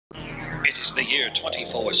It is the year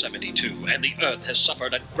 2472, and the Earth has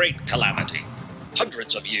suffered a great calamity.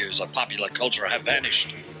 Hundreds of years of popular culture have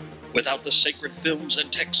vanished. Without the sacred films and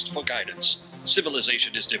texts for guidance,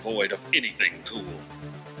 civilization is devoid of anything cool.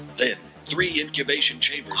 Then, 3 incubation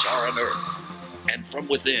chambers are unearthed, and from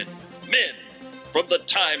within, men from the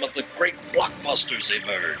time of the great blockbusters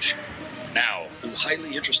emerge. Now, through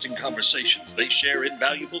highly interesting conversations, they share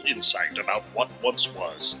invaluable insight about what once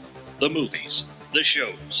was. The movies, the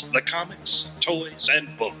shows, the comics, toys,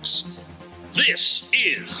 and books. This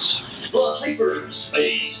is the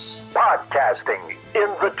Hyperspace Podcasting in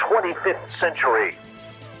the 25th century.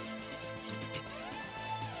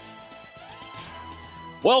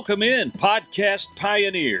 Welcome in, podcast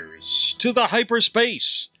pioneers, to the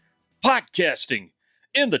Hyperspace Podcasting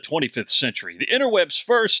in the 25th century. The interwebs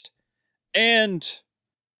first, and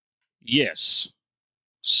yes,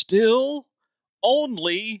 still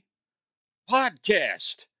only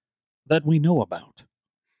podcast that we know about.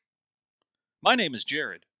 My name is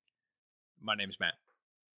Jared. My name's Matt.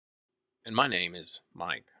 And my name is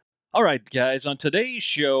Mike. All right, guys, on today's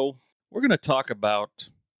show, we're going to talk about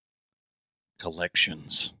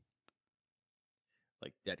collections.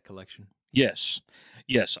 Like debt collection? Yes.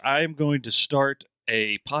 Yes, I am going to start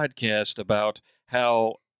a podcast about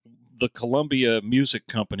how the Columbia Music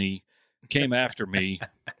Company came after me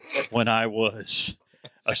when I was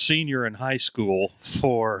a senior in high school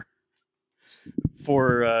for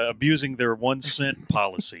abusing their 1 cent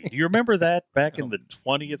policy. Do you remember that back in the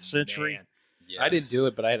 20th century? Yes. I didn't do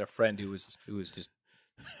it, but I had a friend who was just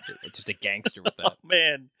a gangster with that. Oh,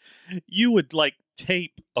 man, you would like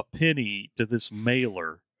tape a penny to this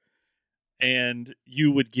mailer, and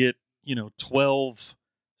you would get 12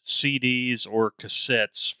 CDs or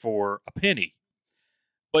cassettes for a penny,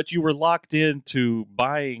 but you were locked into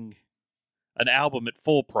buying an album at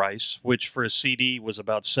full price, which for a CD was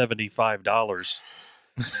about $75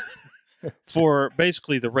 for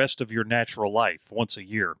basically the rest of your natural life once a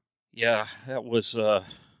year. Yeah, that was...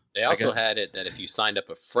 They also had it that if you signed up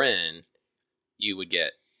a friend, you would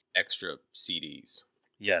get extra CDs.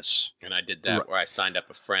 Yes. And I did that where I signed up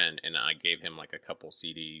a friend and I gave him like a couple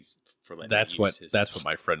CDs for letting That's him use his... That's what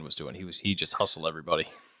my friend was doing. He just hustled everybody.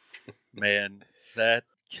 Man, that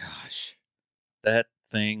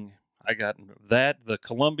thing... I got that, the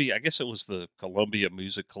Columbia, I guess it was the Columbia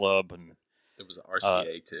Music Club, and there was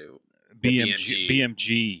RCA too.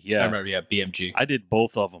 BMG, yeah. I remember, BMG. I did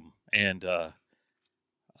both of them, and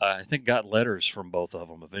I think got letters from both of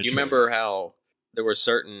them eventually. You remember how there were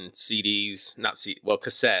certain CDs,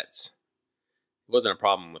 cassettes. It wasn't a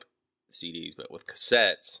problem with CDs, but with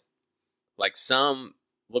cassettes, like some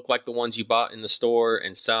looked like the ones you bought in the store,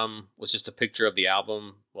 and some was just a picture of the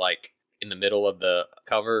album, like in the middle of the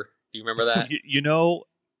cover. Do you remember that?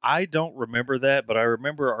 I don't remember that, but I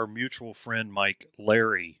remember our mutual friend, Mike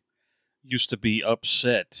Larry, used to be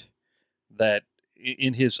upset that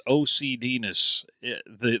in his OCD-ness,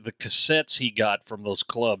 the cassettes he got from those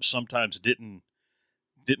clubs sometimes didn't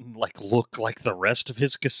like look like the rest of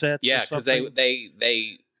his cassettes. Yeah, because they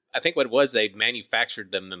I think what it was, they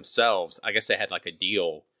manufactured them themselves. I guess they had like a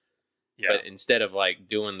deal. Yeah. But instead of like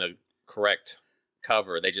doing the correct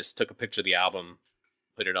cover, they just took a picture of the album,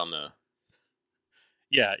 put it on the...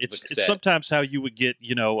 Yeah, it's sometimes how you would get,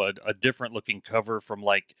 a different looking cover from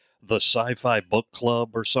like the Sci-Fi Book Club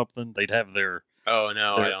or something. They'd have their... Oh,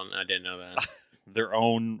 no, I didn't know that. Their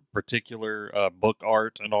own particular book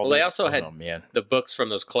art and all that. Well, they also had... The books from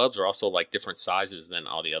those clubs were also like different sizes than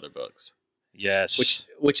all the other books. Yes.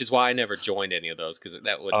 Which is why I never joined any of those, because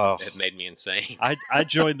that would have made me insane. I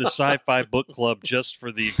joined the Sci-Fi Book Club just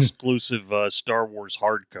for the exclusive Star Wars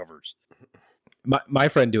hardcovers. My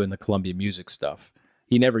friend doing the Columbia Music stuff,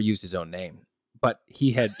 he never used his own name, but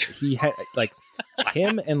he had like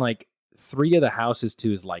him and like 3 of the houses to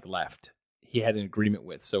his left. He had an agreement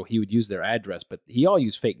with, so he would use their address, but he all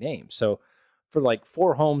used fake names. So for like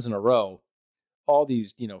 4 homes in a row, all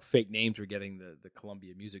these fake names were getting the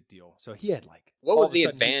Columbia Music deal. So he had like... What was the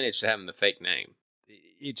advantage to having the fake name?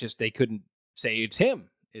 It just, they couldn't say it's him.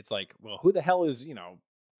 It's like, well, who the hell is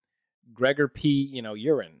Gregor P.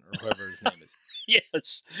 Urine or whoever his name is.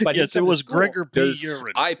 Yes, but yes, it was Gregor P.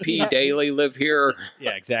 Urine. IP Daily live here?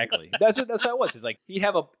 Yeah, exactly. That's what it was. It's like he'd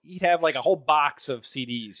have like a whole box of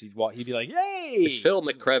CDs. He'd be like, "Hey, is Phil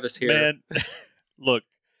McCrevis here?" Man, look,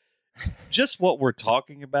 just what we're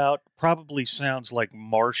talking about probably sounds like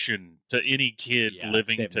Martian to any kid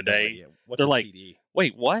living today. No, they're like, CD?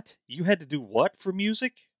 "Wait, what? You had to do what for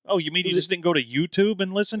music? Oh, you mean you just didn't go to YouTube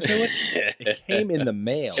and listen to it?" It came in the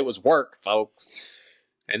mail. It was work, folks.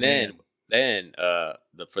 And then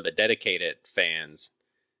for the dedicated fans,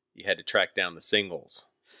 you had to track down the singles.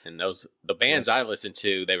 And the bands I listened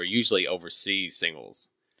to, they were usually overseas singles.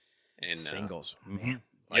 And Singles, man.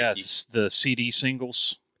 Like yes, the CD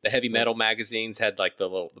singles. The heavy metal magazines had like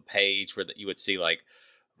the page where you would see like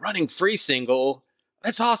running free single.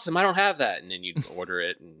 That's awesome. I don't have that. And then you'd order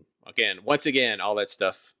it. And once again, all that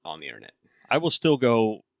stuff on the internet. I will still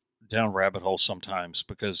go down rabbit holes sometimes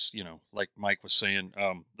because, like Mike was saying,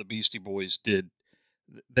 the Beastie Boys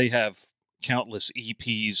they have countless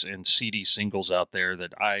EPs and CD singles out there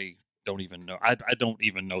that I don't even know. I don't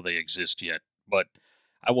even know they exist yet, but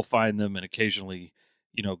I will find them and occasionally,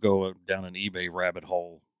 go down an eBay rabbit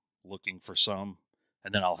hole looking for some,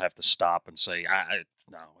 and then I'll have to stop and say,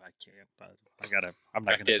 no, I can't. I'm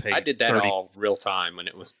not going to pay. I did that all real time when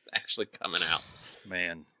it was actually coming out.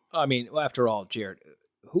 Man. I mean, after all, Jared,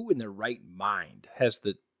 who in their right mind has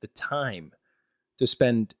the time to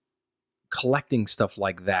spend collecting stuff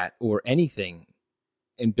like that or anything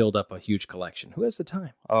and build up a huge collection? Who has the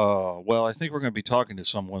time? Well, I think we're going to be talking to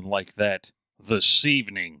someone like that this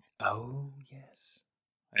evening. Oh, yes.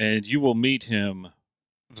 And you will meet him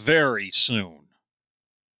very soon.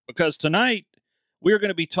 Because tonight, we're going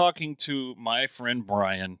to be talking to my friend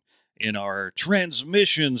Brian in our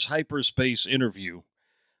Transmissions Hyperspace interview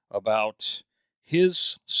about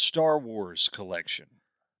his Star Wars collection.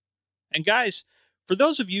 And guys, for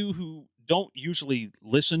those of you who don't usually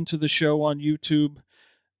listen to the show on YouTube,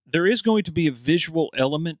 there is going to be a visual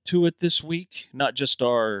element to it this week, not just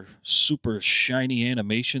our super shiny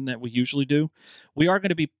animation that we usually do. We are going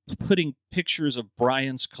to be putting pictures of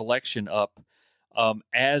Brian's collection up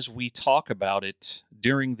as we talk about it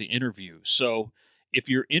during the interview. So if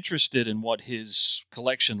you're interested in what his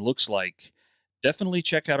collection looks like, definitely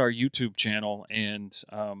check out our YouTube channel and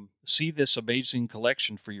see this amazing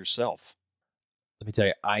collection for yourself. Let me tell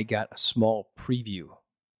you, I got a small preview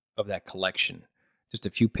of that collection. Just a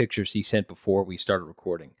few pictures he sent before we started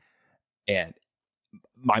recording. And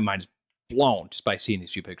my mind is blown just by seeing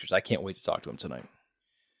these few pictures. I can't wait to talk to him tonight.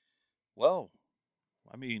 Well,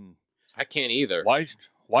 I mean, I can't either.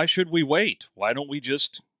 Why should we wait? Why don't we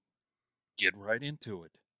just get right into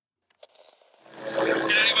it? Can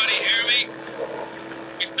anybody hear me?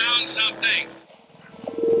 We found something.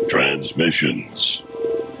 Transmissions.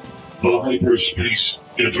 The hyperspace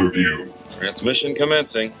interview. Transmission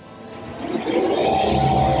commencing.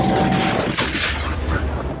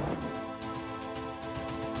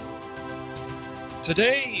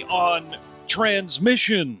 Today on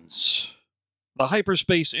Transmissions, the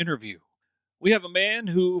hyperspace interview, we have a man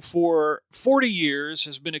who for 40 years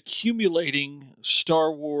has been accumulating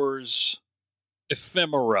Star Wars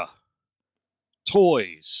ephemera,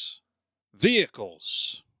 toys,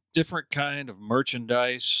 vehicles, different kind of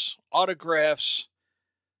merchandise, autographs,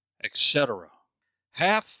 etc.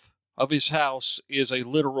 Half of his house is a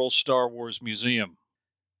literal Star Wars museum.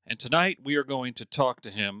 And tonight we are going to talk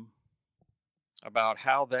to him about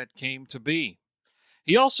how that came to be.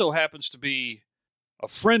 He also happens to be a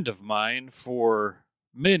friend of mine for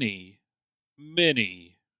many,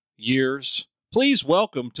 many years. Please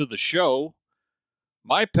welcome to the show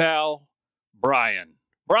my pal, Brian.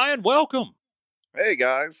 Brian, welcome. Hey,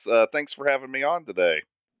 guys. Thanks for having me on today.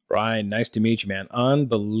 Brian, nice to meet you, man.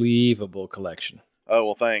 Unbelievable collection. Oh,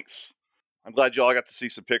 well, thanks. I'm glad you all got to see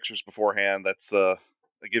some pictures beforehand. That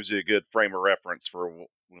gives you a good frame of reference for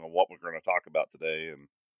what we're going to talk about today and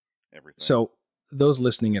everything. So, those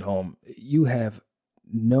listening at home, you have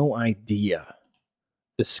no idea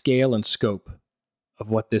the scale and scope of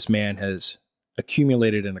what this man has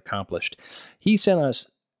accumulated and accomplished. He sent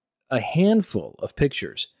us a handful of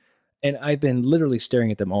pictures, and I've been literally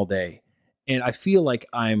staring at them all day. And I feel like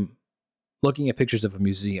I'm looking at pictures of a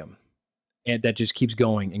museum, and that just keeps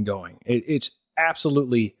going and going. It's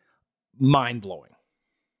absolutely mind-blowing.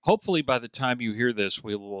 Hopefully by the time you hear this,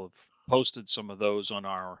 we will have posted some of those on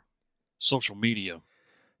our social media.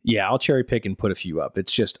 Yeah, I'll cherry pick and put a few up.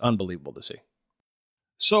 It's just unbelievable to see.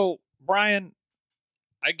 So, Brian,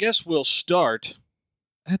 I guess we'll start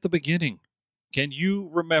at the beginning. Can you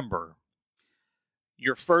remember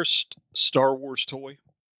your first Star Wars toy?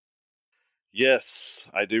 Yes,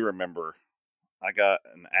 I do remember. I got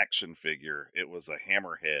an action figure. It was a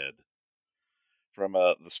Hammerhead from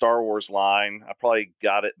the Star Wars line. I probably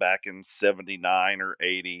got it back in 79 or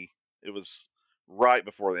 80. It was right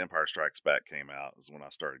before The Empire Strikes Back came out is when I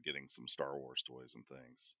started getting some Star Wars toys and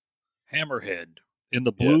things. Hammerhead in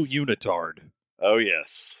the blue Yes. unitard. Oh,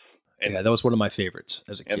 yes. And, Yeah, that was one of my favorites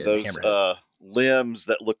as a kid. and those Hammerhead. limbs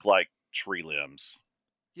that look like tree limbs.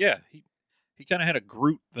 Yeah, he kind of had a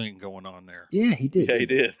Groot thing going on there. Yeah, he did. Yeah, he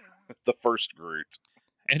did. The first Groot.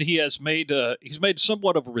 And he has made he's made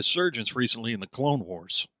somewhat of a resurgence recently in the Clone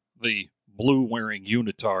Wars. The blue-wearing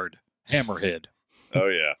unitard Hammerhead. Oh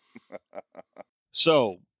yeah.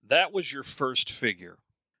 So, that was your first figure.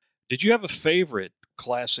 Did you have a favorite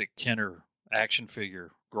classic Kenner action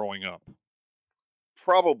figure growing up?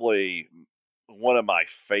 Probably one of my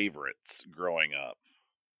favorites growing up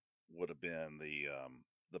would have been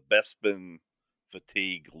the Bespin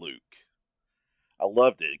Fatigue Luke. I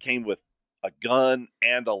loved it. It came with a gun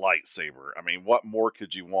and a lightsaber. I mean, what more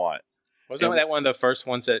could you want? Wasn't that one of the first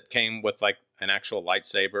ones that came with like an actual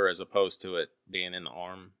lightsaber as opposed to it being in the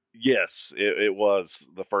arm? Yes, it was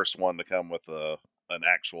the first one to come with an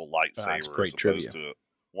actual lightsaber great as opposed trivia. to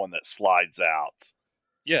one that slides out.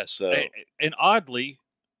 Yes, So- and oddly,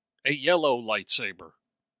 a yellow lightsaber.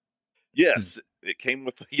 Yes, it came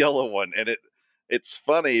with the yellow one, and it's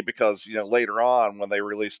funny because later on when they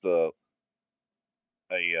released a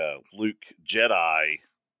Luke Jedi,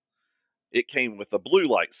 it came with a blue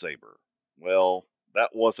lightsaber. Well,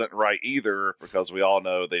 that wasn't right either because we all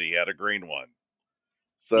know that he had a green one.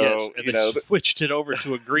 So Yes, and they switched it over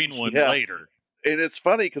to a green one Yeah. later. and it's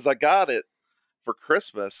funny because I got it for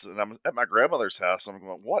Christmas, and I'm at my grandmother's house. And I'm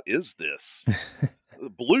going, "What is this? The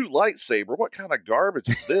blue lightsaber? What kind of garbage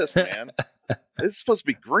is this, man? It's supposed to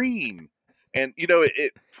be green." And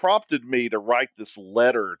it prompted me to write this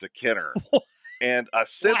letter to Kenner, and I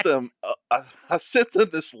sent What? them. I sent them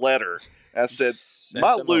this letter. I said, Sent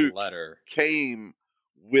 "My them a Luke letter. came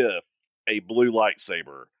with a blue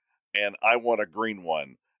lightsaber, and I want a green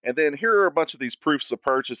one. And then here are a bunch of these proofs of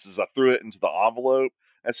purchases." I threw it into the envelope.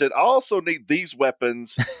 I said, "I also need these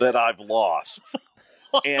weapons that I've lost."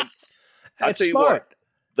 And I That's tell you smart. what,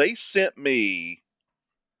 they sent me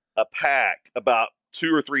a pack about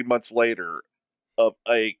 2 or 3 months later of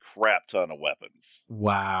a crap ton of weapons.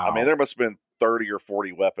 Wow. I mean, there must have been 30 or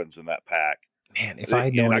 40 weapons in that pack. Man, if I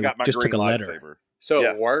had known and I it got my just green took a letter. lightsaber. So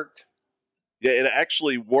Yeah. it worked? Yeah, it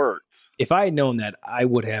actually worked. If I had known that, I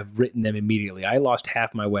would have written them immediately. I lost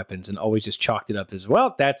half my weapons and always just chalked it up as,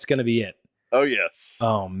 well, that's going to be it. Oh, yes.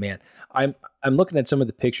 Oh man, I'm looking at some of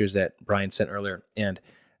the pictures that Brian sent earlier, and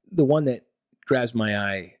the one that grabs my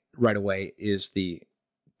eye right away is the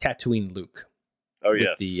Tatooine Luke Oh, with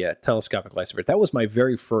yes. the telescopic lightsaber. That was my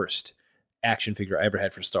very first action figure I ever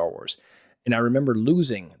had for Star Wars, and I remember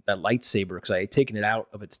losing that lightsaber because I had taken it out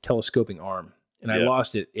of its telescoping arm, and I Yes.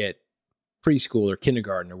 lost it at preschool or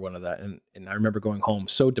kindergarten or one of that, and I remember going home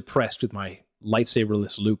so depressed with my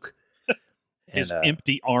lightsaberless Luke. His And,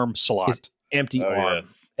 empty arm slot. his empty Oh, arm,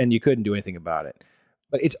 yes. and you couldn't do anything about it.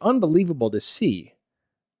 But it's unbelievable to see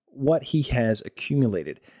what he has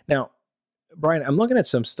accumulated. Now, Brian, I'm looking at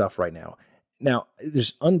some stuff right now. Now,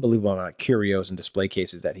 there's unbelievable amount of curios and display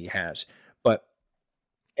cases that he has. But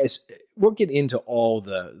as we'll get into all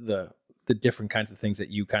the different kinds of things that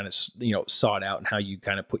you kind of sought out and how you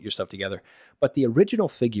kind of put your stuff together. But the original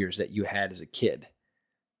figures that you had as a kid.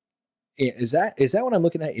 Is that what I'm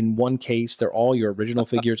looking at in one case? They're all your original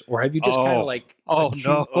figures, or have you just kind of like? Oh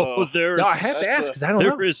no, Oh, there's No, I have to That's ask a- because I don't know.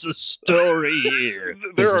 there is a story here.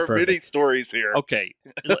 There This is are many perfect. stories here. Okay,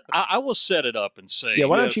 I will set it up and say. Yeah,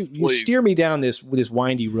 why don't Yes, you steer please. me down this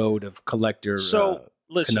windy road of collector So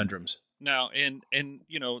listen conundrums? now, and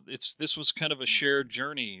this was kind of a shared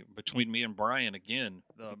journey between me and Brian again.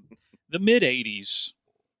 The mid '80s,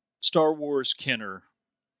 Star Wars Kenner,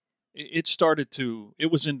 it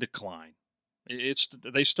was in decline.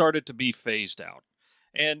 They started to be phased out.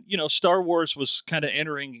 And, Star Wars was kind of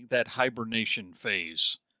entering that hibernation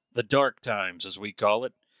phase, the dark times, as we call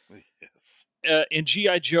it. Yes. And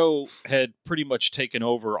G.I. Joe had pretty much taken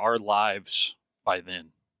over our lives by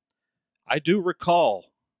then. I do recall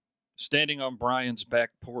standing on Brian's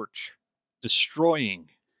back porch, destroying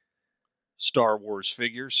Star Wars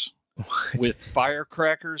figures with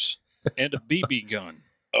firecrackers and a BB gun.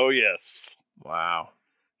 Oh, yes. Wow.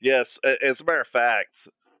 Yes. As a matter of fact,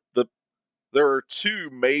 there are two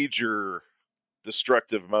major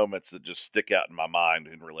destructive moments that just stick out in my mind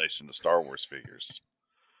in relation to Star Wars figures.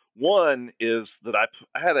 One is that I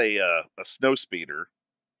had a snow speeder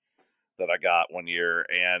that I got one year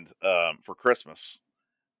and for Christmas,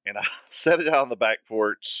 and I set it out on the back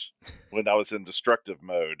porch when I was in destructive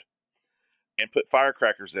mode and put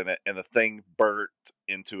firecrackers in it, and the thing burnt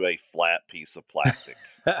into a flat piece of plastic.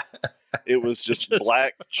 It was just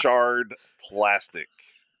black charred plastic.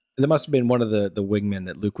 That must have been one of the wingmen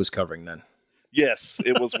that Luke was covering then. Yes,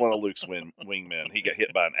 it was one of Luke's wingmen. He got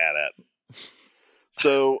hit by an AT-AT.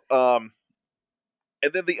 So, and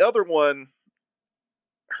then the other one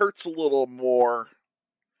hurts a little more.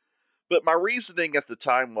 But my reasoning at the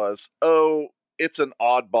time was, oh, it's an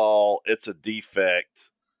oddball, it's a defect,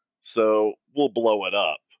 so we'll blow it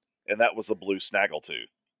up. And that was a blue snaggletooth.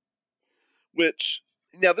 Which,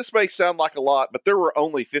 Now, this may sound like a lot, but there were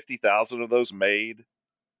only 50,000 of those made,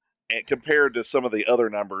 and compared to some of the other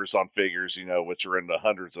numbers on figures, which are in the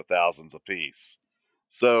hundreds of thousands a piece.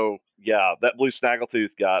 So, yeah, that blue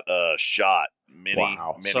snaggletooth got shot many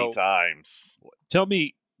times. Tell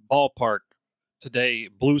me, ballpark, today,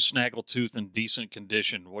 blue snaggletooth in decent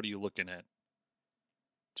condition, what are you looking at?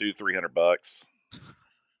 $200-300.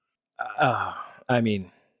 I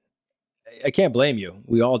mean, I can't blame you.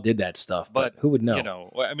 We all did that stuff, but who would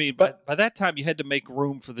know? I mean, but by that time you had to make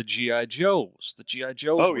room for the G.I. Joes. The G.I.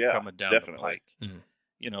 Joes were coming down the pike.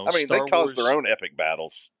 Mm-hmm. I mean, they caused their own epic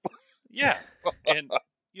battles. Yeah, and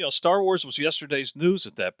Star Wars was yesterday's news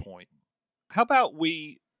at that point. How about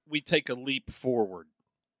we take a leap forward?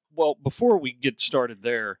 Well, before we get started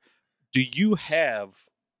there, do you have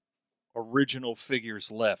original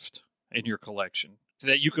figures left in your collection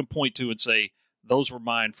that you can point to and say, those were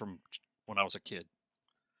mine from when I was a kid?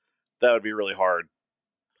 That would be really hard.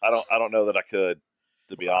 I don't know that I could,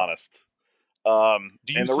 to be honest. Do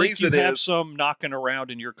you think you have some knocking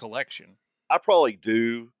around in your collection? I probably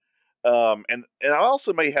do. And I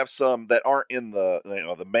also may have some that aren't in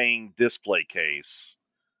the main display case.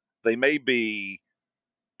 They may be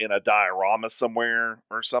in a diorama somewhere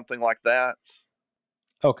or something like that.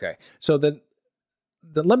 Okay. So then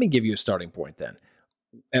let me give you a starting point then.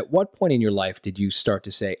 At what point in your life did you start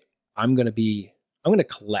to say, I'm going to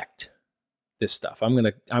collect this stuff.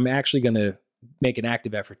 I'm actually going to make an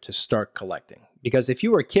active effort to start collecting? Because if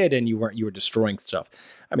you were a kid and you were destroying stuff,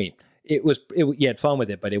 I mean, you had fun with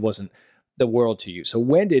it, but it wasn't the world to you. So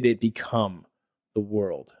when did it become the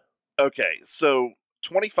world? Okay. So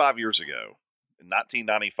 25 years ago in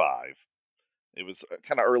 1995, it was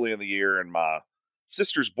kind of early in the year, and my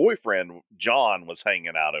sister's boyfriend, John, was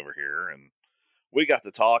hanging out over here, and we got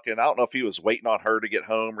to talking. I don't know if he was waiting on her to get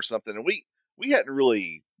home or something. And we hadn't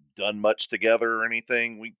really done much together or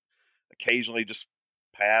anything. We occasionally just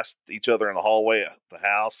passed each other in the hallway at the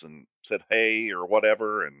house and said, hey, or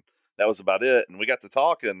whatever. And that was about it. And we got to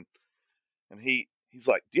talking, and he's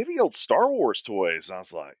like, do you have any old Star Wars toys? And I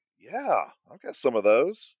was like, yeah, I've got some of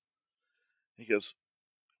those. He goes,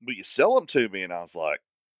 will you sell them to me? And I was like,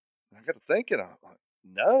 I got to thinking, I'm like,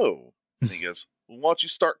 no. And he goes, well, why don't you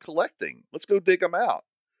start collecting? Let's go dig them out.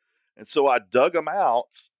 And so I dug them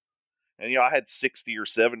out, and I had 60 or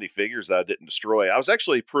 70 figures that I didn't destroy. I was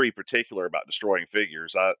actually pretty particular about destroying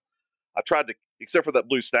figures. I tried to, except for that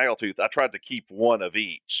blue snaggletooth, I tried to keep one of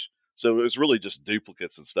each. So it was really just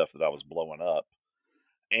duplicates and stuff that I was blowing up.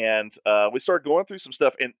 And we started going through some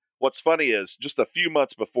stuff. And what's funny is just a few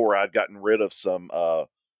months before, I'd gotten rid of some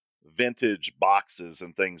vintage boxes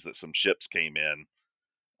and things that some ships came in,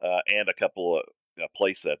 and a couple of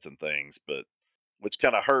play sets and things, but which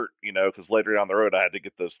kind of hurt, because later down the road I had to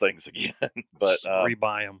get those things again. But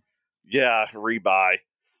rebuy them. Yeah, rebuy.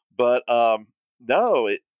 But no,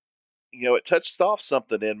 it touched off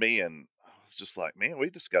something in me, and I was just like, man,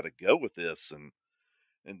 we just got to go with this. And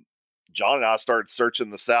John and I started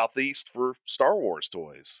searching the Southeast for Star Wars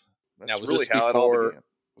toys. That's now, was really this how it all began.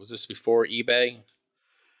 Was this before eBay?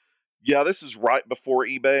 Yeah, this is right before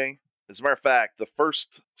eBay. As a matter of fact, the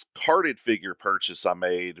first carded figure purchase I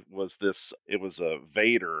made was this. It was a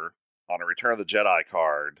Vader on a Return of the Jedi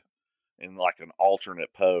card in like an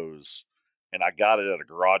alternate pose, and I got it at a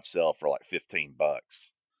garage sale for like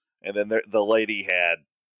 $15. And then the lady had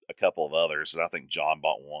a couple of others, and I think John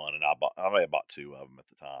bought one, and I may have bought two of them at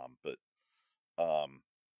the time. But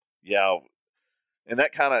yeah, and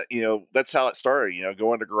that kind of that's how it started.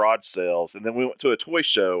 Going to garage sales, and then we went to a toy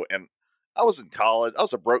show, and I was in college. I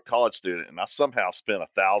was a broke college student, and I somehow spent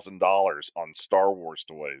 $1,000 on Star Wars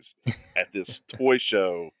toys at this toy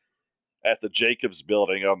show at the Jacobs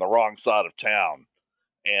building on the wrong side of town.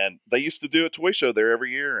 And they used to do a toy show there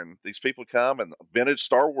every year, and these people come, and vintage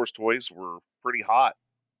Star Wars toys were pretty hot,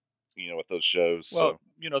 at those shows. Well,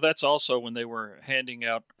 that's also when they were handing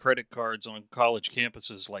out credit cards on college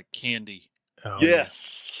campuses like candy. Oh,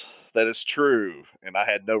 yes, that is true. And I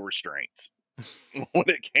had no restraints when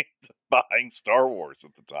it came to buying Star Wars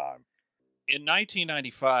at the time. In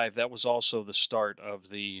 1995, that was also the start of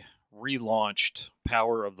the relaunched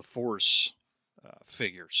Power of the Force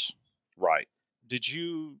figures. Right. Did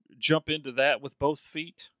you jump into that with both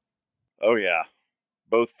feet? Oh, yeah.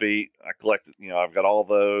 Both feet. I collected, I've got all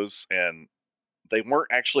those, and they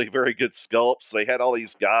weren't actually very good sculpts. They had all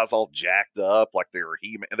these guys all jacked up like they were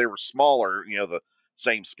He-Man. They were smaller, the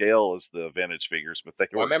same scale as the vintage figures, but they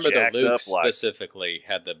were jacked up. I remember the Luke specifically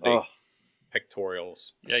had the big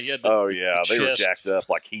pectorials. Yeah, yeah. They were jacked up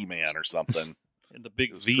like He-Man or something. And the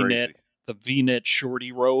big V-net, the V-net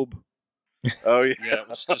shorty robe. Oh, yeah. Yeah, it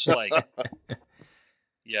was just like...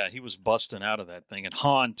 Yeah, he was busting out of that thing. And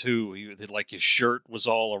Han, too, like his shirt was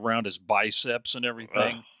all around his biceps and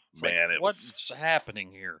everything. It's Man, like, what's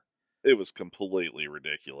happening here? It was completely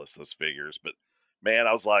ridiculous, those figures. But, man,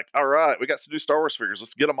 I was like, all right, we got some new Star Wars figures.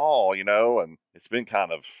 Let's get them all, you know? And it's been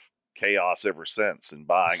kind of chaos ever since in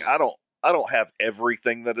buying. I don't have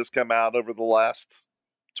everything that has come out over the last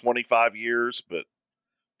 25 years, but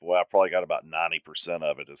boy, I probably got about 90%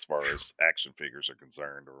 of it as far as action figures are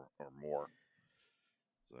concerned, or more.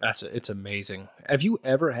 So. It's amazing. Have you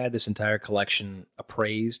ever had this entire collection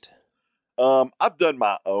appraised? I've done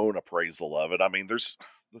my own appraisal of it. I mean,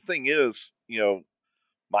 the thing is, you know,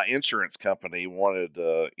 my insurance company wanted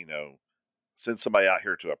to, you know, send somebody out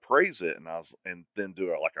here to appraise it, and then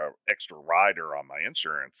do like a extra rider on my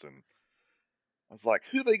insurance, and I was like,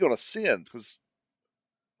 who are they going to send? Because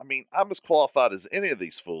I mean, I'm as qualified as any of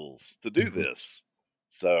these fools to do this.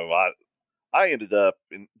 So I ended up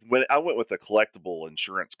when I went with a collectible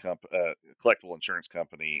insurance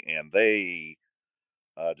company, and they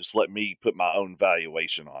just let me put my own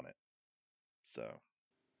valuation on it. So.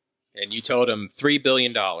 And you told him $3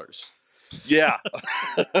 billion. Yeah.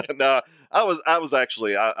 No, I was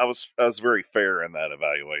actually I was very fair in that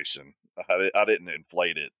evaluation. I didn't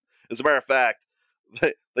inflate it. As a matter of fact,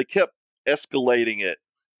 they kept escalating it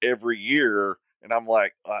every year, and I'm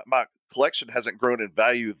like, my collection hasn't grown in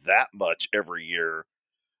value that much every year,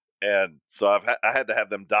 and so I had to have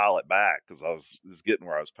them dial it back because I was getting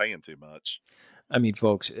where I was paying too much. I mean,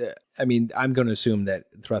 folks, I'm going to assume that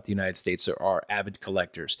throughout the United States there are avid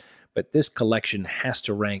collectors, but this collection has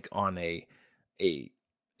to rank on a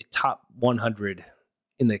top 100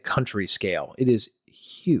 in the country scale. It is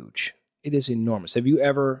huge. It is enormous. Have you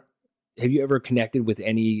ever connected with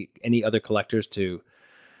any other collectors to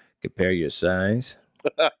compare your size?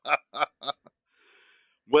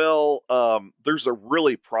 Well, there's a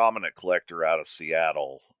really prominent collector out of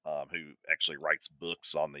Seattle who actually writes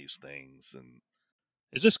books on these things. And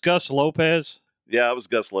is this Gus Lopez? Yeah, it was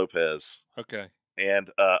Gus Lopez. Okay.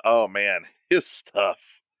 And oh man, his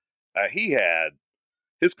stuff.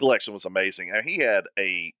 His collection was amazing. He had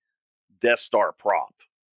a Death Star prop.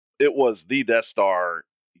 It was the Death Star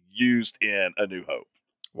used in A New Hope.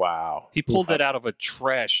 Wow. He pulled it out of a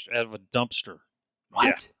dumpster.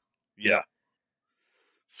 What? Yeah.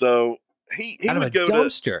 So he out would of a go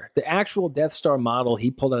dumpster. The actual Death Star model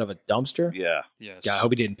he pulled out of a dumpster? Yeah. Yes. God, I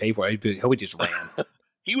hope he didn't pay for it. I hope he just ran.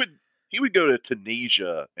 He would go to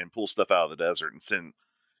Tunisia and pull stuff out of the desert and send,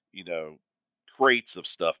 you know, crates of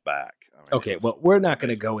stuff back. I mean, okay, well, we're not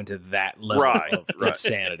going to go into that level of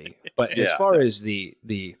insanity. But as far as the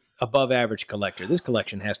above average collector, this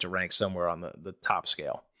collection has to rank somewhere on the top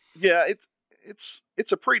scale. Yeah, it's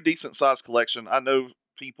a pretty decent sized collection. I know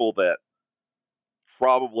people that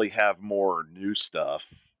probably have more new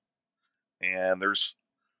stuff, and there's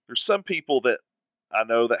some people that I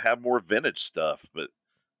know that have more vintage stuff, but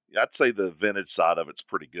I'd say the vintage side of it's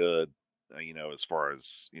pretty good, you know, as far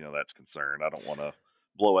as, you know, that's concerned. I don't want to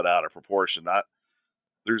blow it out of proportion.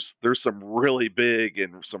 There's some really big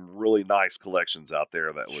and some really nice collections out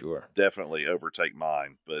there that would definitely overtake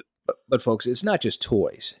mine. But folks, it's not just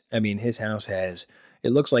toys. I mean, his house has,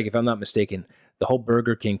 it looks like, if I'm not mistaken, the whole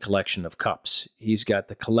Burger King collection of cups. He's got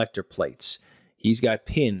the collector plates. He's got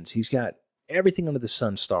pins. He's got everything under the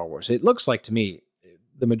sun Star Wars. It looks like to me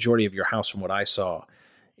the majority of your house, from what I saw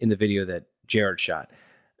in the video that Jared shot,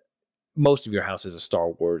 most of your house is a Star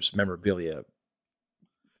Wars memorabilia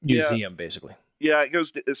museum, basically. Yeah,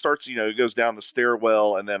 it starts, you know, it goes down the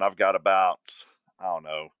stairwell, and then I've got about, I don't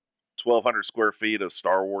know, 1,200 square feet of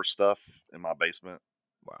Star Wars stuff in my basement.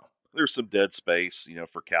 Wow. There's some dead space, you know,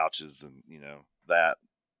 for couches and, you know, that.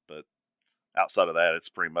 But outside of that, it's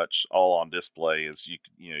pretty much all on display, as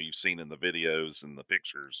you've seen in the videos and the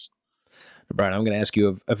pictures. Brian, I'm going to ask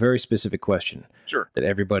you a very specific question. Sure. That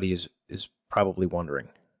everybody is probably wondering.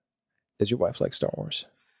 Does your wife like Star Wars?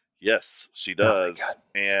 Yes, she does.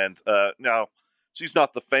 And now, she's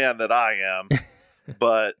not the fan that I am,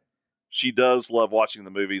 but she does love watching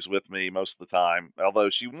the movies with me most of the time. Although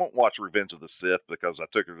she won't watch Revenge of the Sith because I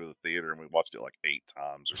took her to the theater and we watched it like 8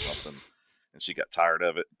 times or something, and she got tired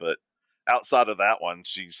of it. But outside of that one,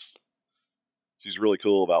 she's really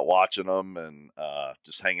cool about watching them and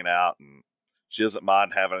just hanging out, and she doesn't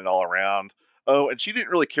mind having it all around. Oh, and she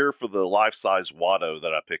didn't really care for the life-size Watto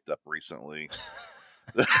that I picked up recently.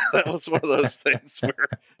 That was one of those things where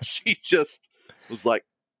she just was like,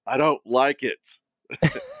 I don't like it.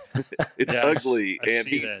 It's ugly.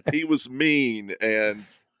 And he was mean, and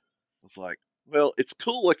was like, well, it's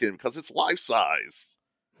cool looking because it's life-size.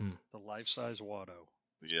 The life-size Watto.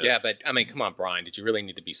 Yes. Yeah, but I mean, come on, Brian. Did you really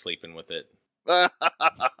need to be sleeping with it?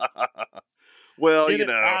 Well, Get it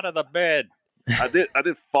out of the bed. I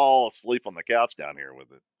did fall asleep on the couch down here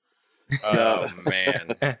with it. Oh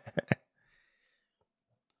man.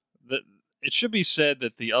 It should be said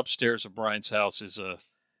that the upstairs of Brian's house is a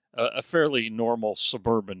fairly normal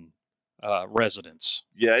suburban residence.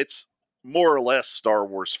 Yeah, it's more or less Star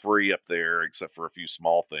Wars free up there, except for a few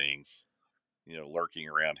small things, lurking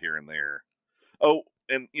around here and there. Oh,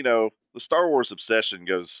 and the Star Wars obsession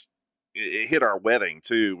goes. It hit our wedding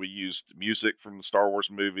too. We used music from the Star Wars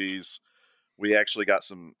movies. We actually got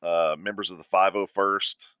some members of the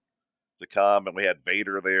 501st to come, and we had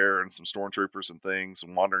Vader there and some stormtroopers and things,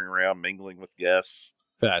 and wandering around mingling with guests.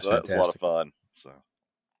 That's so that was a lot of fun. So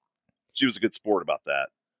she was a good sport about that.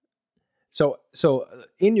 So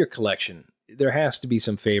in your collection, there has to be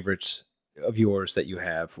some favorites of yours that you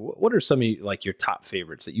have. What are some of your top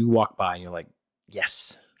favorites that you walk by and you're like,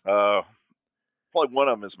 yes? Probably one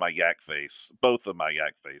of them is my yak face. Both of my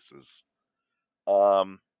yak faces.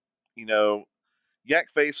 Yak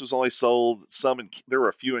face was only sold there were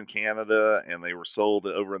a few in Canada, and they were sold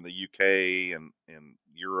over in the UK and in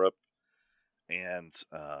Europe. And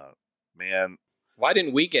man, why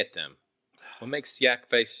didn't we get them? What makes yak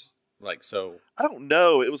face so? I don't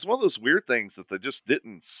know. It was one of those weird things that they just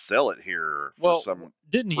didn't sell it here for some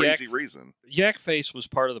crazy reason. Yak face was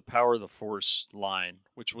part of the Power of the Force line,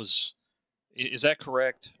 which was, is that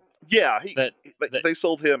correct? Yeah, they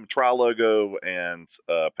sold him Tri-Logo and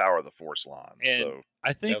Power of the Force line. And so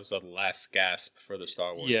I think that was the last gasp for the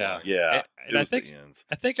Star Wars line. Yeah. And I think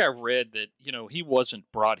I read that, he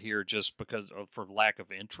wasn't brought here just for lack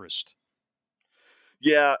of interest.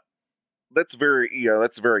 Yeah, that's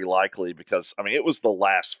very likely because it was the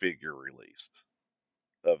last figure released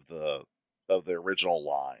of the original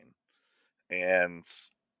line. And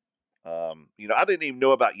I didn't even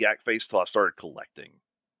know about Yak Face till I started collecting.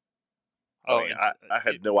 I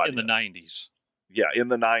had no idea. In the 90s. Yeah, in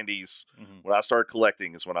the 90s, mm-hmm. when I started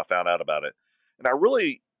collecting is when I found out about it. And I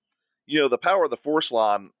really, the Power of the Force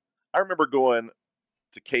line, I remember going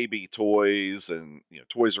to KB Toys and,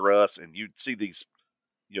 Toys R Us, and you'd see these,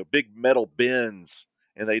 big metal bins,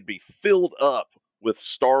 and they'd be filled up with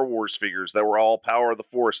Star Wars figures that were all Power of the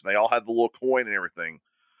Force, and they all had the little coin and everything.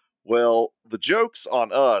 Well, the joke's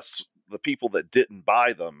on us, the people that didn't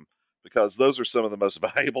buy them, because those are some of the most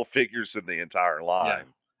valuable figures in the entire line,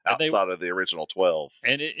 outside of the original 12.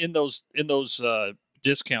 And in those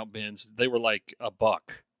discount bins, they were like $1.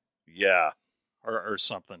 Yeah. Or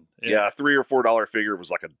something. Yeah, a $3 or $4 figure was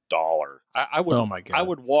like $1. I would. Oh my God. I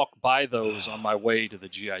would walk by those on my way to the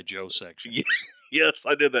G.I. Joe section. Yes,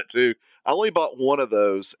 I did that too. I only bought one of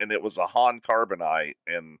those, and it was a Han Carbonite,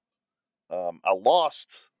 and I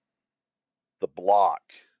lost the block,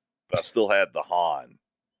 but I still had the Han.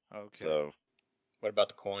 Okay. So, what about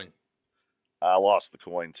the coin? I lost the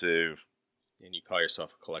coin too. And you call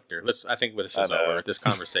yourself a collector? I think this is over. This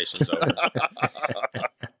conversation's over.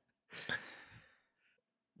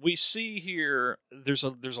 We see here there's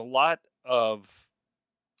a lot of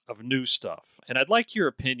new stuff, and I'd like your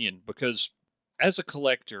opinion, because as a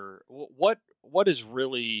collector, what is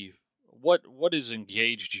really what has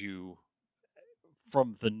engaged you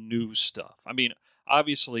from the new stuff?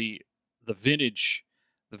 Obviously the vintage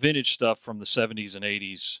stuff from the 70s and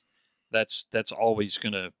 80s, that's always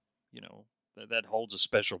gonna, that holds a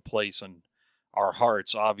special place in our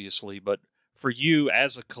hearts, obviously. But for you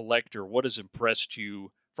as a collector, what has impressed you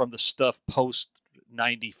from the stuff post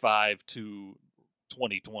 95 to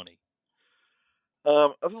 2020?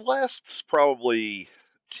 Of the last probably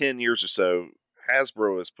 10 years or so,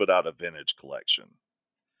 Hasbro has put out a vintage collection.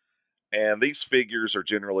 And these figures are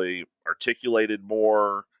generally articulated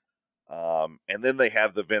more. And then they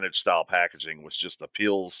have the vintage style packaging, which just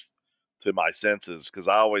appeals to my senses, because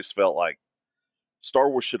I always felt like Star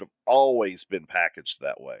Wars should have always been packaged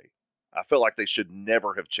that way. I felt like they should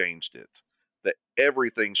never have changed it, that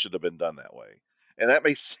everything should have been done that way. And that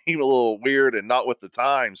may seem a little weird and not with the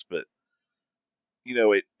times, but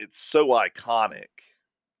it's so iconic,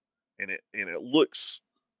 and it looks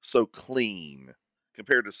so clean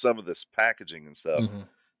compared to some of this packaging and stuff,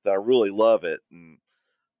 that I really love it. And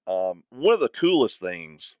one of the coolest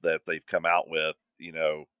things that they've come out with,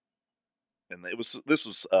 and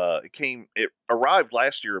it arrived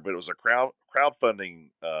last year, but it was a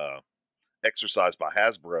crowdfunding exercise by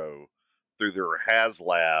Hasbro through their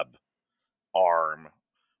HasLab arm,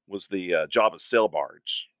 was the Jabba sail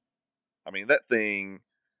barge. That thing,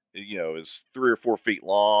 is 3 or 4 feet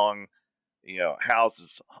long,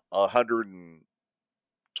 houses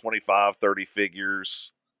 125, 30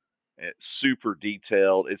 figures. And it's super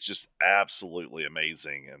detailed. It's just absolutely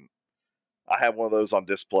amazing. And I have one of those on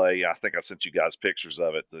display. I think I sent you guys pictures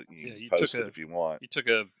of it. That you Yeah, can you post took it if you want. You took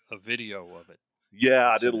a video of it. Yeah,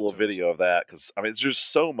 I and did a sent it little to us. video of that because I mean, there's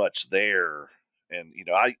just so much there, and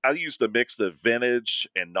I used a mix of vintage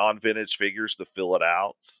and non-vintage figures to fill it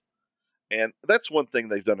out, and that's one thing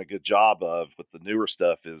they've done a good job of with the newer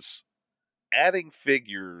stuff is adding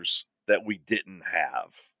figures that we didn't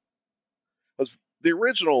have. Because the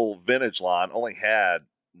original vintage line only had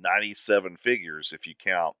 97 figures if you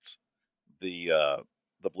count the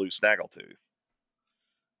blue snaggletooth.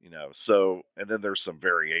 So and then there's some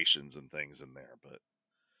variations and things in there, but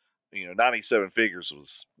 97 figures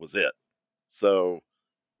was it. So,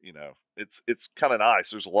 it's kind of nice.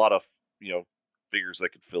 There's a lot of, figures they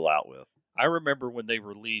could fill out with. I remember when they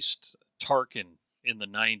released Tarkin in the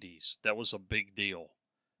 90s. That was a big deal.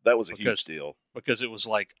 That was a huge deal. Because it was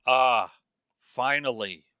like,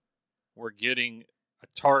 finally, we're getting a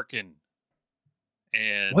Tarkin.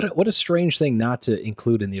 And what a strange thing not to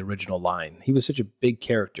include in the original line. He was such a big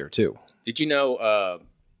character too. Did you know,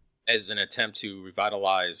 as an attempt to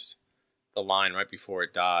revitalize the line right before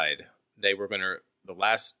it died, they were going to,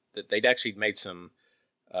 they'd actually made some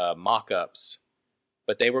mock-ups,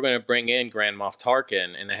 but they were going to bring in Grand Moff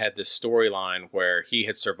Tarkin, and they had this storyline where he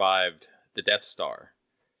had survived the Death Star.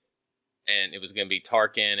 And it was going to be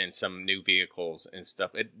Tarkin and some new vehicles and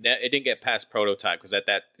stuff. It didn't get past prototype because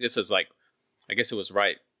this was like, I guess it was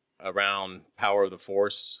right around Power of the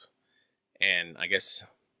Force, and I guess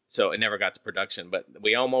so it never got to production. But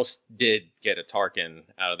we almost did get a Tarkin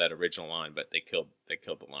out of that original line, but they killed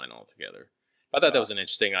the line altogether. I thought that was an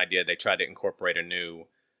interesting idea. They tried to incorporate a new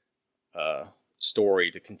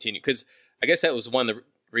story to continue, because I guess that was one of the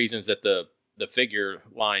reasons that the figure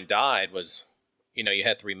line died was, you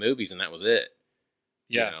had 3 movies and that was it.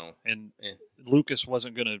 Yeah, and Lucas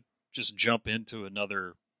wasn't going to just jump into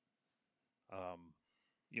another.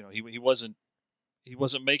 He wasn't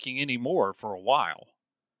making any more for a while,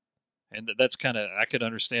 and that's kind of, I could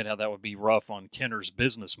understand how that would be rough on Kenner's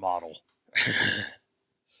business model.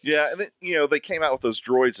 Yeah, and then, they came out with those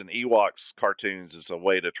droids and Ewoks cartoons as a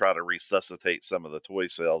way to try to resuscitate some of the toy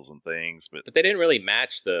sales and things, but they didn't really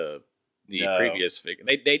match the previous figure.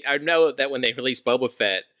 I know that when they released Boba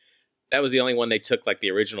Fett, that was the only one they took, like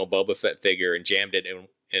the original Boba Fett figure and jammed it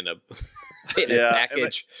in a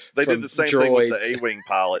package. They did the same thing with the A-Wing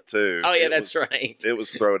pilot too. Oh yeah, that's right. It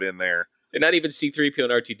was thrown in there. And not even C-3PO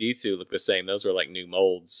and R2-D2 look the same. Those were like new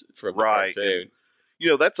molds from the cartoon.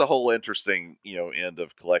 And, that's a whole interesting, end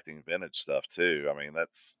of collecting vintage stuff too. I mean,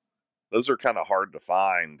 those are kind of hard to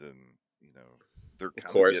find, and they're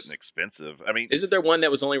kind of getting expensive. I mean, isn't there one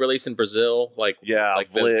that was only released in Brazil?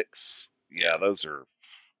 Vlix. Yeah, those are.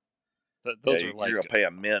 Those are like, you're gonna pay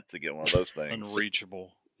a mint to get one of those things.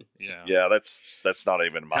 Unreachable. Yeah. Yeah, that's not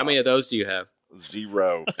even mine. How many of those do you have?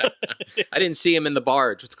 0. I didn't see him in the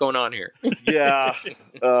barge. What's going on here? Yeah,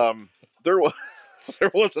 there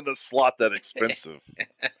wasn't a slot that expensive.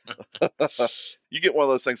 You get one of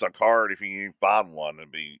those things on card if you can find one,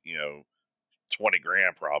 it'd be 20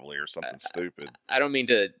 grand probably, or something stupid. I don't mean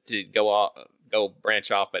to go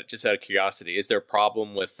branch off, but just out of curiosity, is there a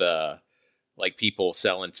problem with like people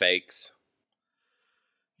selling fakes?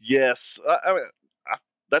 Yes, I mean,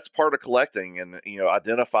 that's part of collecting, and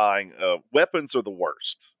identifying weapons are the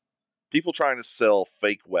worst. People trying to sell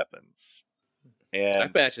fake weapons, and I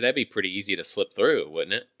imagine that'd be pretty easy to slip through,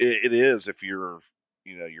 wouldn't it? It is if your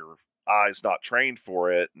eye's not trained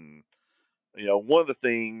for it, and one of the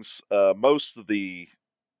things, most of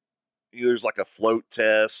there's like a float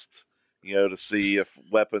test, to see if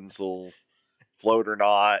weapons will float or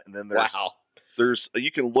not, and then there's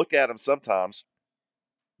you can look at them sometimes.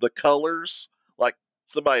 The colors, like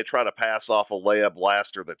somebody try to pass off a Leia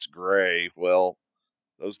blaster that's gray. Well,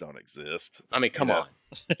 those don't exist. I mean, come on.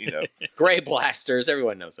 Gray blasters,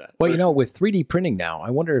 everyone knows that. Well, with 3D printing now, I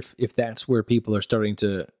wonder if that's where people are starting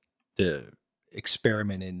to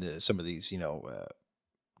experiment in some of these,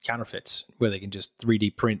 counterfeits, where they can just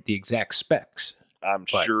 3D print the exact specs. I'm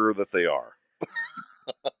sure that they are.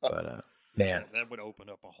 But man, that would open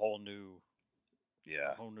up a whole new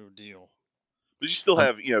deal. But you still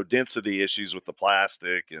have, density issues with the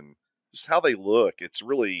plastic and just how they look. It's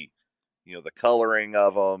really, the coloring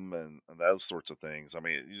of them and those sorts of things. I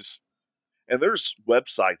mean, and there's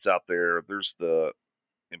websites out there. There's the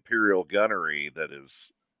Imperial Gunnery that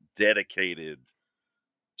is dedicated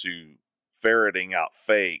to ferreting out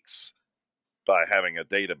fakes by having a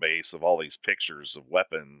database of all these pictures of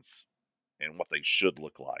weapons and what they should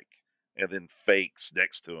look like. And then fakes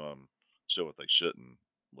next to them show what they shouldn't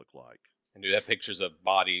look like. And do you have pictures of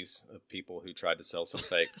bodies of people who tried to sell some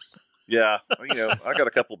fakes? Yeah, I got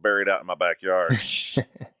a couple buried out in my backyard.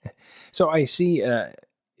 So I see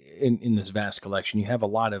in this vast collection, you have a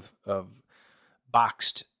lot of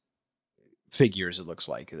boxed figures, it looks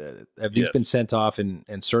like. Have these been Yes. sent off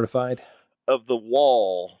and certified? Of the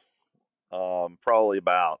wall, probably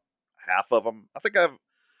about half of them. I think I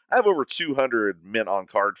have over 200 mint on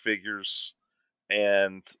card figures,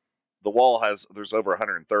 and the wall there's over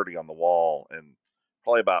 130 on the wall, and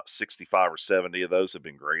probably about 65 or 70 of those have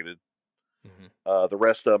been graded. The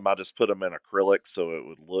rest of them, I just put them in acrylic so it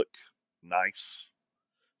would look nice.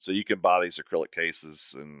 So you can buy these acrylic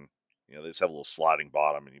cases, and they just have a little sliding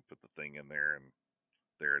bottom, and you put the thing in there, and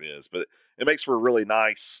there it is. But it makes for a really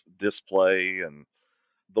nice display, and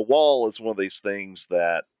the wall is one of these things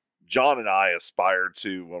that John and I aspired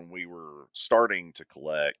to when we were starting to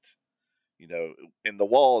collect. And the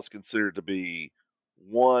wall is considered to be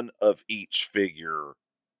one of each figure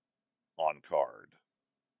on card.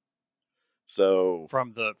 So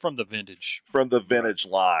From the vintage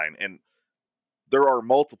line, and there are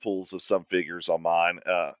multiples of some figures on mine.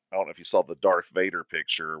 I don't know if you saw the Darth Vader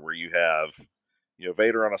picture where you have,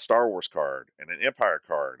 Vader on a Star Wars card and an Empire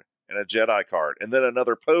card and a Jedi card, and then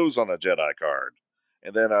another pose on a Jedi card,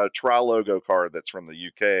 and then a tri-logo card that's from the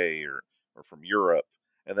UK or from Europe,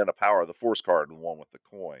 and then a Power of the Force card, the one with the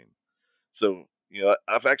coin. So,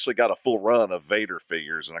 I've actually got a full run of Vader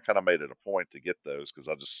figures, and I kind of made it a point to get those because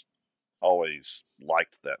I just always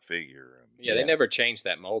liked that figure. And, Yeah, they never changed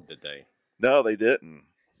that mold, did they? No, they didn't.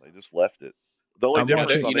 They just left it. The only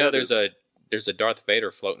difference on it is, there's a Darth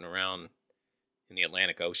Vader floating around in the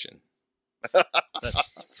Atlantic Ocean.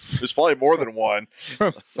 There's probably more than one.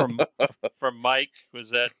 from Mike. Was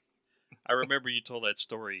that? I remember you told that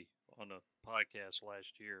story on a podcast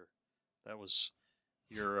last year. That was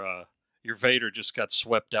your Vader just got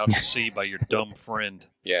swept out to sea by your dumb friend.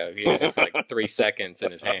 Yeah, he had like 3 seconds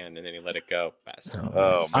in his hand, and then he let it go.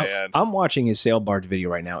 Oh, man. I'm watching his sail barge video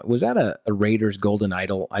right now. Was that a Raiders Golden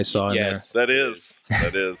Idol I saw in there? Yes, that is.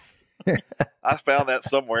 That is. I found that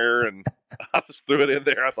somewhere, and I just threw it in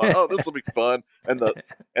there. I thought, oh, this will be fun. And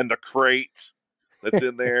the crate that's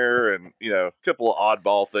in there, and a couple of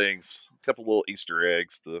oddball things, a couple little Easter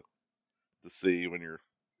eggs to see when you're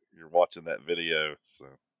watching that video. So,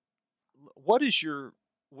 what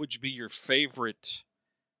would be your favorite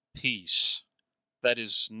piece that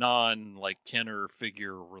is like Kenner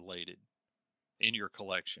figure related in your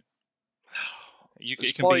collection?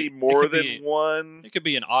 There's probably more than one. It could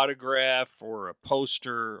be an autograph or a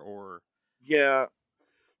poster or... Yeah,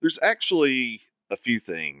 there's actually a few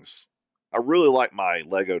things. I really like my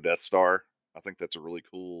Lego Death Star. I think that's a really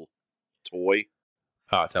cool toy.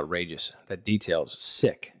 Oh, it's outrageous. That detail's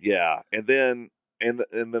sick. Yeah, and then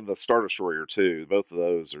the Star Destroyer too. Both of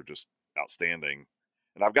those are just outstanding.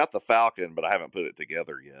 And I've got the Falcon, but I haven't put it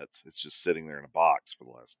together yet. It's just sitting there in a box for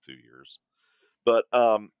the last 2 years. But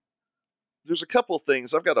there's a couple of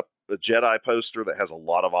things. I've got a Jedi poster that has a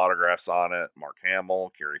lot of autographs on it. Mark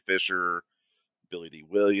Hamill, Carrie Fisher, Billy D.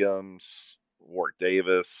 Williams, Warwick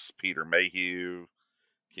Davis, Peter Mayhew,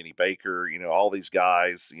 Kenny Baker, all these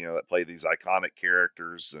guys, that play these iconic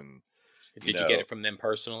characters. And Did you get it from them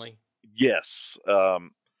personally? Yes.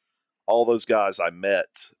 All those guys I met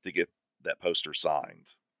to get that poster signed,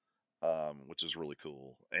 which is really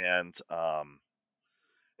cool. And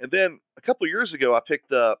then a couple years ago, I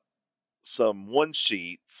picked up some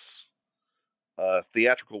one-sheets,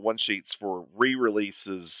 theatrical one-sheets for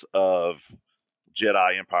re-releases of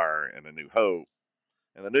Jedi Empire and A New Hope.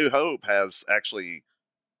 And The New Hope has actually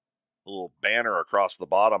a little banner across the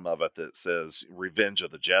bottom of it that says Revenge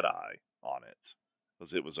of the Jedi on it,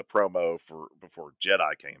 because it was a promo before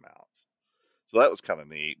Jedi came out. So that was kind of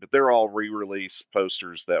neat. But they're all re-release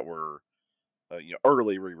posters that were,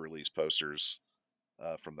 early re-release posters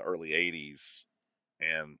from the early 80s.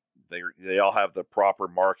 And they all have the proper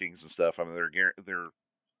markings and stuff. I mean, they're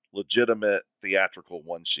legitimate theatrical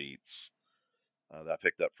one sheets that I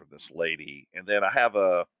picked up from this lady. And then I have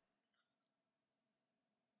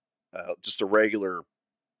just a regular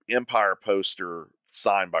Empire poster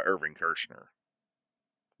signed by Irving Kershner,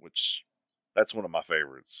 which that's one of my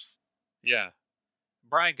favorites. Yeah,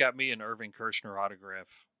 Brian got me an Irving Kershner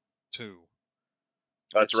autograph too.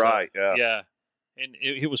 That's right. Yeah. Yeah. And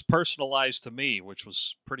it was personalized to me, which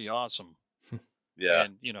was pretty awesome. Yeah.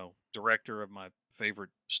 And, director of my favorite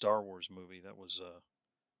Star Wars movie. That was,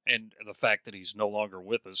 and the fact that he's no longer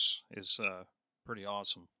with us is pretty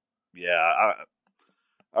awesome. Yeah.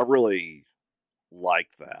 I really like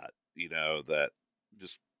that, that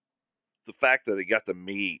just the fact that he got to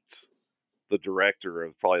meet the director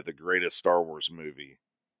of probably the greatest Star Wars movie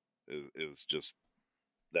is just,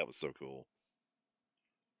 that was so cool.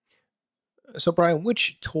 So, Brian,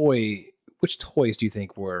 which toys do you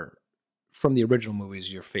think were from the original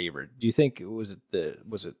movies your favorite? Do you think was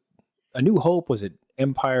it A New Hope? Was it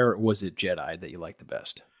Empire? Or was it Jedi that you liked the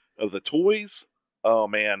best? Of the toys, oh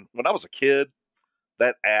man, when I was a kid,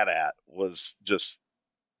 that AT-AT was just,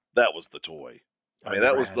 that was the toy. I mean, that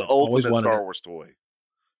never was had the it. Always ultimate wanted Star it. Wars toy.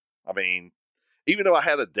 I mean, even though I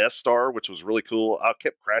had a Death Star, which was really cool, I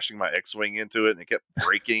kept crashing my X-Wing into it, and it kept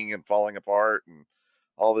breaking and falling apart and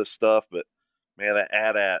all this stuff. But man, that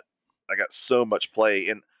AT-AT, I got so much play.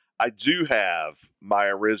 And I do have my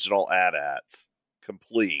original AT-AT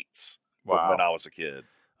complete from when I was a kid.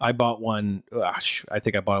 I bought one. Gosh, I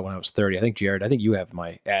think I bought it when I was 30. I think, Jared, I think you have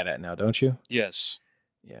my AT-AT now, don't you? Yes.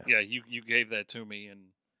 Yeah. Yeah, you gave that to me, and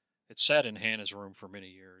it sat in Hannah's room for many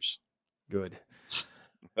years. Good.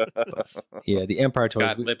 Yeah, the Empire toys.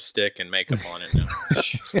 Got lipstick and makeup on it now.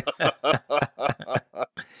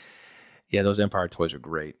 Yeah, those Empire toys are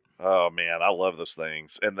great. Oh man, I love those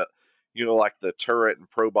things. And like the turret and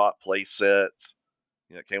probot play sets.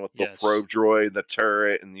 It came with the probe droid, the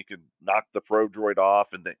turret, and you could knock the probe droid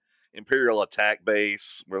off, and the Imperial attack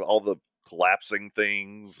base with all the collapsing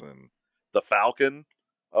things, and the Falcon.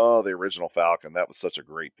 Oh, the original Falcon. That was such a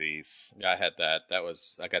great piece. Yeah, I had that.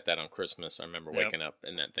 I got that on Christmas. I remember waking up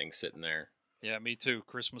and that thing sitting there. Yeah, me too.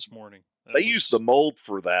 Christmas morning. They used the mold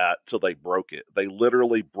for that till they broke it. They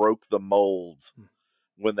literally broke the mold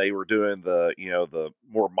when they were doing the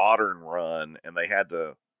more modern run, and they had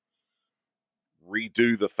to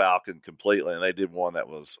redo the Falcon completely. And they did one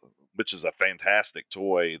which is a fantastic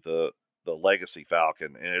toy, the Legacy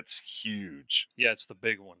Falcon, and it's huge. Yeah, it's the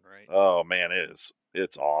big one, right? Oh man,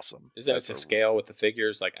 it's awesome. Isn't it to scale with the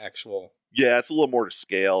figures, like actual? Yeah, it's a little more to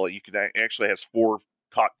scale. You can actually has 4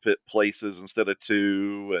 cockpit places instead of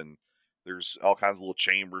 2, and there's all kinds of little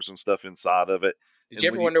chambers and stuff inside of it. Did you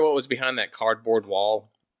ever wonder what was behind that cardboard wall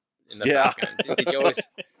in the Falcon? Did you always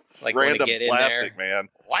want to get plastic, in there? Man.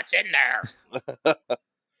 What's in there?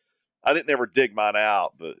 I didn't ever dig mine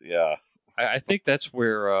out, but yeah. I think that's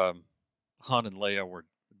where Han and Leia were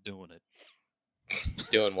doing it.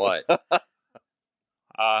 Doing what?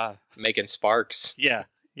 Making sparks. Yeah,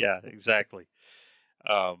 exactly.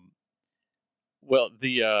 Well,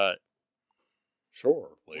 the sure,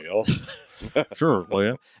 Leo. Sure,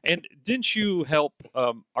 Leia. And didn't you help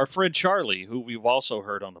our friend Charlie, who we've also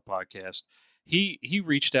heard on the podcast? He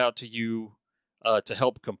reached out to you to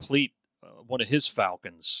help complete one of his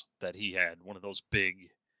Falcons that he had, one of those big.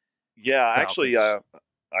 Yeah, Falcons. Actually, I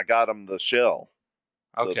got him the shell.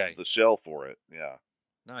 Okay. The shell for it. Yeah.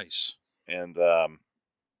 Nice. And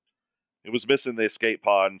it was missing the escape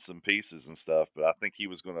pod and some pieces and stuff, but I think he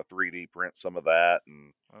was going to 3D print some of that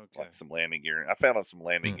and like some landing gear. I found some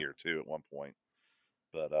landing gear too at one point.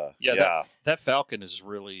 But that Falcon is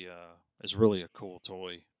really a cool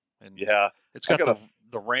toy. And yeah, it's got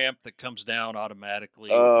the ramp that comes down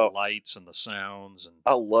automatically with the lights and the sounds. And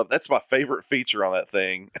that's my favorite feature on that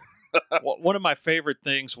thing. One of my favorite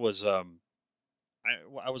things was I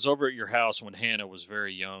was over at your house when Hannah was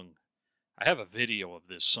very young. I have a video of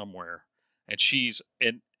this somewhere, and she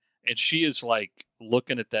is like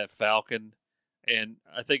looking at that Falcon, and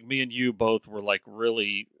I think me and you both were like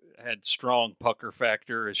really had strong pucker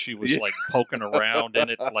factor as she was like poking around in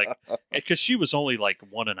it, like because she was only like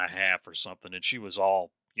 1.5 or something, and she was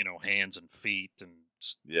all hands and feet and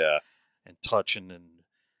touching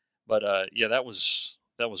but that was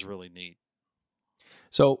really neat.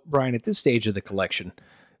 So, Brian, at this stage of the collection,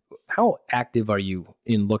 how active are you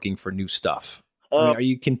in looking for new stuff? I mean, are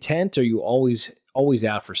you content? Or are you always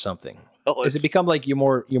out for something? Does it become like you're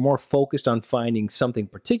more focused on finding something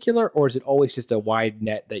particular, or is it always just a wide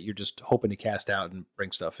net that you're just hoping to cast out and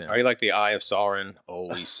bring stuff in? Are you like the Eye of Sauron,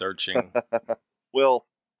 always searching? Well,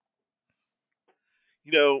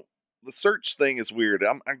 the search thing is weird.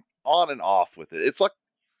 I'm on and off with it. It's like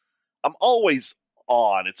I'm always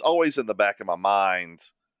on. It's always in the back of my mind,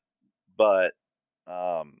 but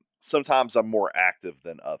sometimes I'm more active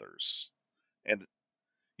than others. And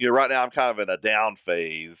right now I'm kind of in a down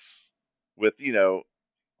phase with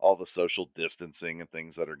all the social distancing and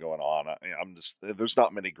things that are going on. There's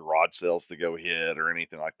not many garage sales to go hit or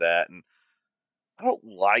anything like that, and I don't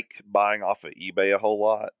like buying off of eBay a whole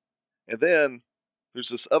lot. And then there's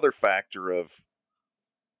this other factor of,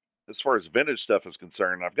 as far as vintage stuff is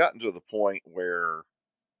concerned, I've gotten to the point where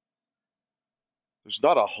there's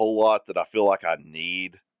not a whole lot that I feel like I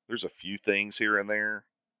need. There's a few things here and there,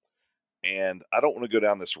 and I don't want to go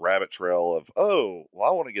down this rabbit trail of, I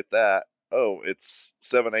want to get that. It's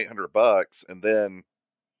 $700-800, and then,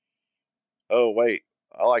 wait,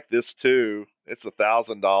 I like this too. It's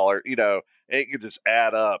 $1,000. And it can just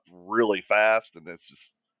add up really fast, and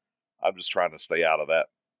I'm just trying to stay out of that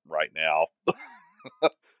right now.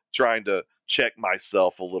 trying to check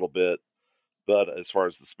myself a little bit. But as far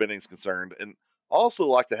as the spending is concerned, and also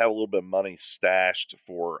like to have a little bit of money stashed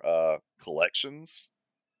for collections,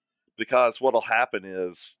 because what'll happen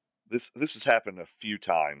is this has happened a few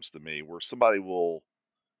times to me where somebody will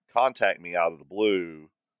contact me out of the blue.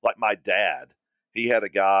 Like my dad, he had a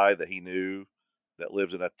guy that he knew that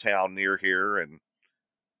lived in a town near here, and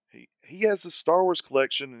he has a Star Wars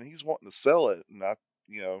collection and he's wanting to sell it. And I,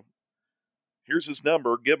 here's his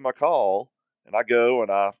number, give him a call. And I go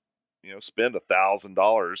and I, spend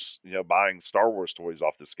 $1,000, buying Star Wars toys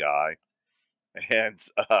off this guy. And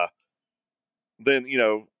then,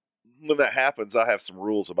 when that happens, I have some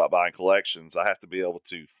rules about buying collections. I have to be able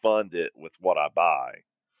to fund it with what I buy.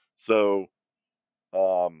 So,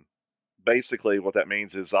 basically what that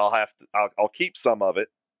means is I'll keep some of it,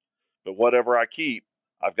 but whatever I keep,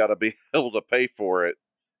 I've got to be able to pay for it,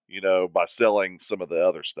 by selling some of the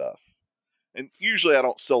other stuff. And usually I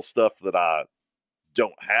don't sell stuff that I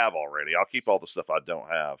don't have already. I'll keep all the stuff I don't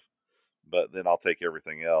have, but then I'll take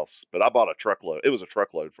everything else. But I bought a truckload. It was a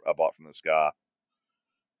truckload I bought from this guy.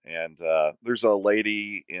 And there's a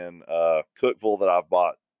lady in Cookeville that I've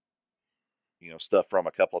bought, stuff from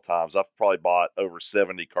a couple of times. I've probably bought over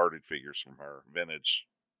 70 carded figures from her, vintage,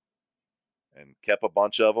 and kept a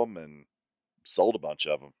bunch of them and sold a bunch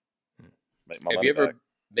of them. Make my Have money you ever back.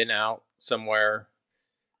 been out somewhere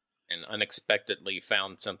and unexpectedly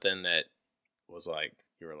found something that was like,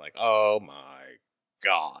 you were like, oh my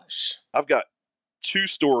gosh? I've got 2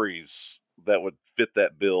 stories that would fit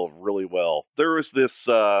that bill really well. There was this,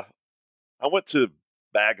 I went to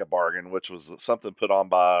Bag a Bargain, which was something put on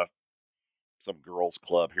by some girls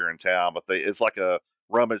club here in town, but it's like a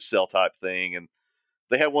rummage sale type thing. And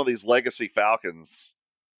they had one of these Legacy Falcons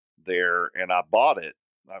there, and I bought it.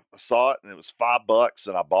 I saw it and it was $5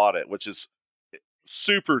 and I bought it, which is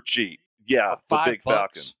super cheap. Yeah. For the big $5?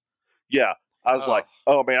 Falcon. Yeah. I was like,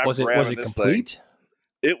 oh man, I'm Was grabbing it this complete? thing.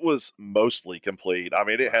 It was mostly complete. I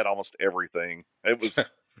mean, it had almost everything. It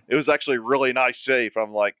was actually really nice shape.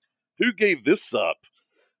 I'm like, who gave this up?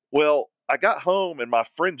 Well, I got home and my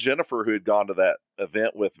friend Jennifer, who had gone to that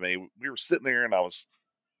event with me, we were sitting there and I was,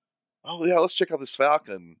 oh yeah, let's check out this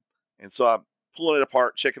Falcon. And so I'm pulling it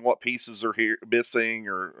apart, checking what pieces are here missing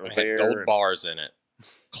or It there. had gold bars in it.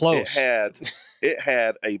 Close. It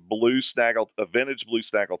had a vintage blue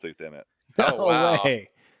snaggletooth in it. Oh, No wow. way.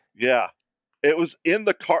 Yeah. It was in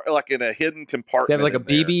the car, like in a hidden compartment. They have like a in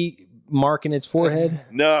there. BB mark in its forehead.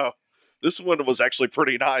 No, this one was actually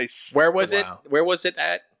pretty nice. Where was Wow. it? Where was it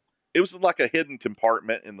at? It was in like a hidden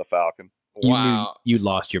compartment in the Falcon. You Wow. knew you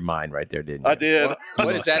lost your mind right there, didn't you? I did.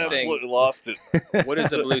 What is that thing? Absolutely lost it. What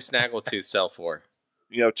does a blue snaggletooth sell for?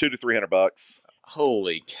 $200 to $300.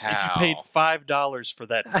 Holy cow. You paid $5 for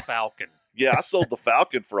that Falcon. Yeah, I sold the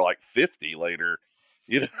Falcon for like 50 later.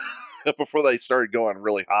 Before they started going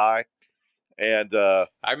really high. And I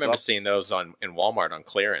remember seeing those in Walmart on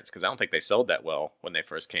clearance because I don't think they sold that well when they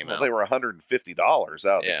first came out. they were $150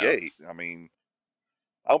 out of the gate. I mean,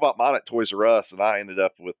 I bought mine at Toys R Us, and I ended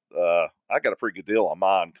up with I got a pretty good deal on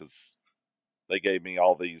mine because they gave me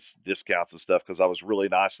all these discounts and stuff because I was really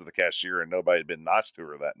nice to the cashier and nobody had been nice to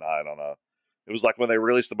her that night. It was like when they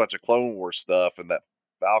released a bunch of Clone Wars stuff and that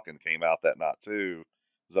Falcon came out that night too.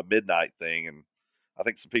 It was a midnight thing, and I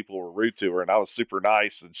think some people were rude to her, and I was super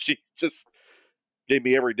nice, and she just gave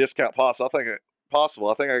me every discount possible.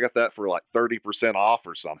 I think I got that for like 30% off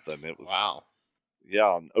or something. It was Wow. Yeah,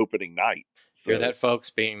 on opening night. So Hear that,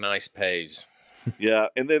 folks? Being nice pays. yeah,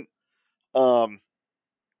 and then the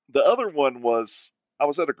other one was I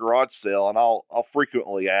was at a garage sale, and I'll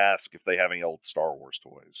frequently ask if they have any old Star Wars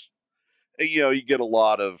toys. And, you get a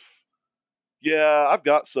lot of, yeah, I've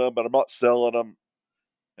got some, but I'm not selling them.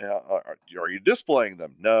 Yeah, are you displaying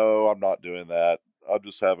them? No, I'm not doing that. I'll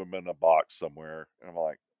just have them in a box somewhere. And I'm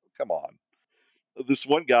like, come on. This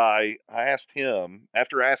one guy, I asked him,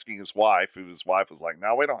 after asking his wife, his wife was like,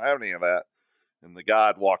 no, we don't have any of that. And the guy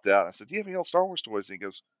had walked out, and I said, do you have any old Star Wars toys? And he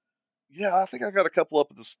goes, yeah, I think I got a couple up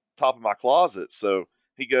at the top of my closet. So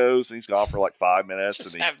he goes, and he's gone for like 5 minutes.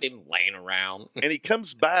 Just and have him laying around. and he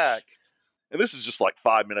comes back, and this is just like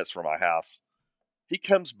 5 minutes from my house. He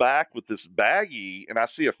comes back with this baggie, and I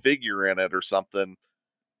see a figure in it or something,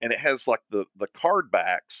 and it has like the card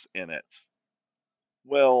backs in it.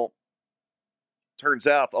 Well, turns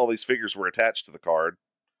out all these figures were attached to the card,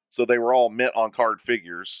 so they were all mint on card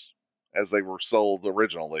figures as they were sold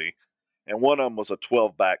originally, and one of them was a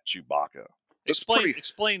 12-back Chewbacca.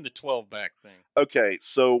 Explain the 12-back thing. Okay,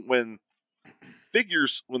 so when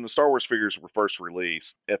the Star Wars figures were first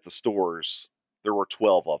released at the stores, there were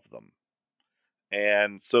 12 of them.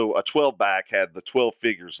 And so a 12-back had the 12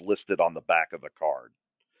 figures listed on the back of the card.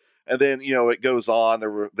 And then, it goes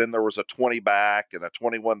on. Then there was a 20 back and a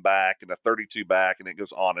 21 back and a 32 back, and it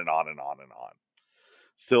goes on and on and on and on.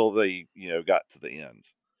 Till they, got to the end.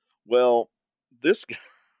 Well, this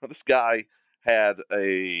guy had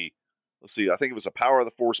let's see, I think it was a Power of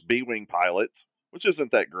the Force B-Wing pilot, which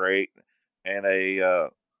isn't that great, and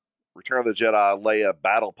a Return of the Jedi Leia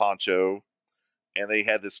battle poncho, and they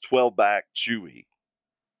had this 12-back Chewie.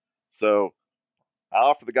 So I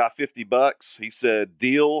offered the guy $50. He said,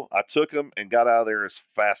 deal. I took him and got out of there as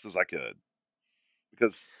fast as I could.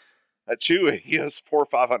 Because that Chewie, he was $400 or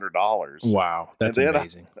 $500. Wow, that's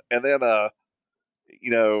amazing. And then, I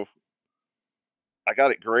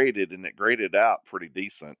got it graded, and it graded out pretty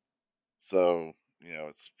decent. So,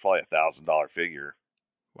 it's probably $1,000 figure.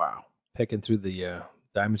 Wow, picking through the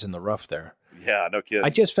diamonds in the rough there. Yeah, no kidding. I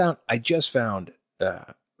just found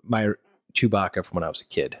my Chewbacca from when I was a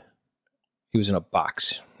kid. He was in a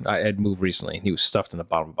box. I had moved recently, and he was stuffed in the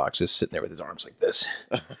bottom of a box, just sitting there with his arms like this.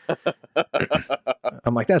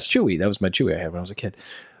 I'm like, that's Chewie. That was my Chewie I had when I was a kid.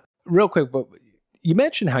 Real quick, but you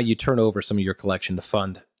mentioned how you turn over some of your collection to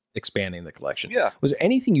fund expanding the collection. Yeah. Was there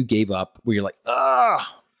anything you gave up where you're like,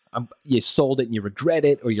 you sold it and you regret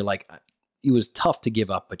it, or you're like, it was tough to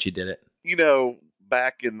give up, but you did it?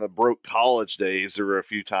 Back in the broke college days, there were a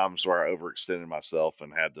few times where I overextended myself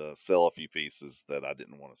and had to sell a few pieces that I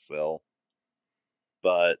didn't want to sell.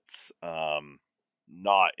 But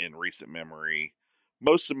not in recent memory.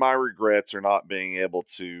 Most of my regrets are not being able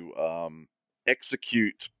to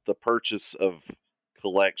execute the purchase of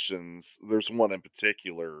collections. There's one in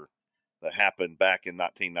particular that happened back in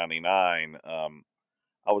 1999.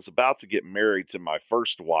 I was about to get married to my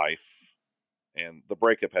first wife, and the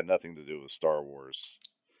breakup had nothing to do with Star Wars.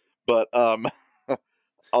 But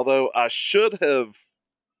although I should have,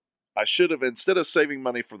 instead of saving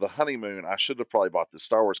money for the honeymoon, I should have probably bought the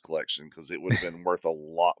Star Wars collection, because it would have been worth a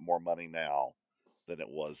lot more money now than it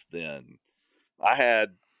was then. I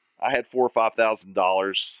had $4,000 or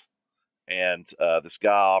 $5,000, and this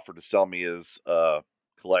guy offered to sell me his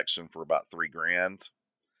collection for about $3,000,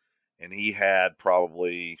 and he had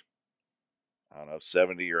probably, I don't know,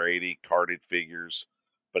 70 or 80 carded figures,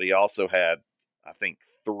 but he also had, I think,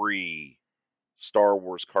 3 Star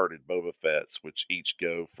Wars carded Boba Fett's, which each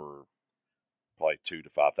go for probably $2,000 to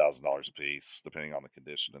 $5,000 a piece, depending on the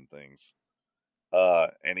condition and things.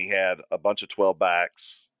 And he had a bunch of 12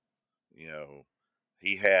 backs.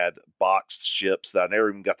 He had boxed ships that I never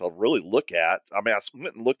even got to really look at. I mean, I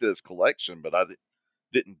went and looked at his collection, but I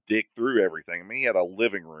didn't dig through everything. I mean, he had a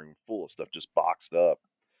living room full of stuff just boxed up.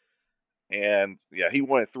 And yeah, he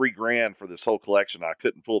wanted $3,000 for this whole collection. I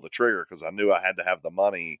couldn't pull the trigger because I knew I had to have the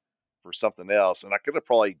money for something else, and I could have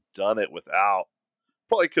probably done it without.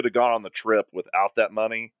 Probably could have gone on the trip without that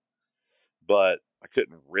money, but I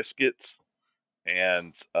couldn't risk it.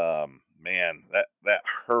 And man, that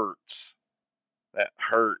hurts. That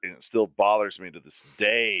hurt, and it still bothers me to this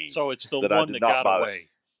day. So it's the one that got away.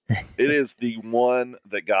 It is the one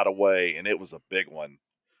that got away, and it was a big one.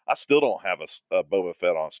 I still don't have a Boba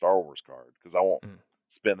Fett on a Star Wars card because I won't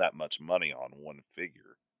spend that much money on one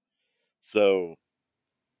figure. So,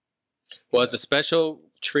 well, as a special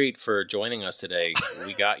treat for joining us today,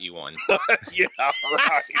 we got you one. Yeah,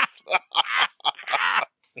 right.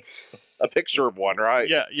 A picture of one, right?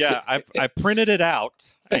 Yeah. I printed it out,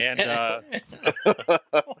 and I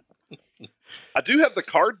do have the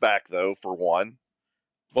card back though for one.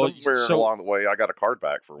 Somewhere along the way, I got a card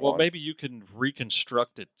back for one. Well, maybe you can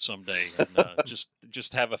reconstruct it someday, and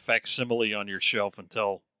just have a facsimile on your shelf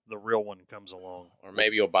until the real one comes along. Or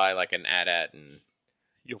maybe you'll buy like an AT-AT and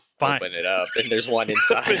you'll open it up, and there's one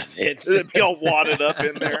inside of it. It'd be all wadded up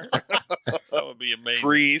in there. That would be amazing.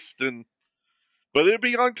 Creased, but it'd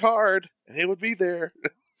be on card, and it would be there.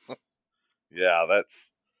 Yeah,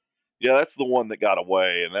 that's the one that got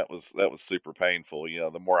away, and that was super painful.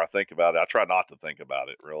 The more I think about it, I try not to think about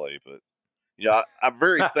it really, but I'm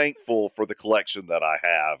very thankful for the collection that I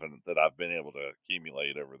have and that I've been able to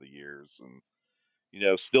accumulate over the years, and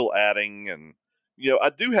still adding. And I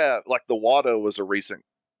do have, like, the Watto was a recent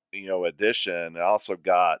addition. I also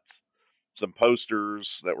got some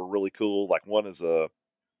posters that were really cool. Like, one is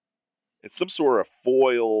it's some sort of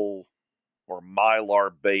foil or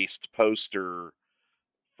mylar based poster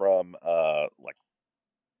from like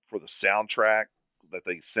for the soundtrack that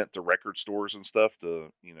they sent to record stores and stuff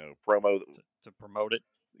to promote it.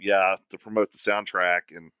 Yeah, to promote the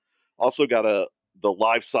soundtrack. And also got the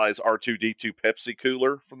life size R2D2 Pepsi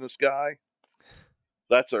cooler from this guy.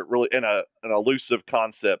 That's a really an elusive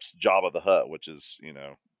concepts Jabba the Hutt, which is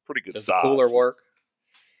pretty good. Does size. The cooler work?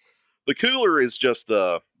 The cooler is just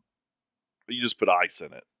you just put ice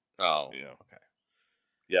in it. Oh, okay.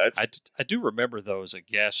 Yeah, it's I do remember those at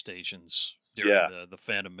gas stations during the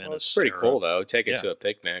Phantom Menace. Well, it's pretty era. cool though. Take it Yeah. to a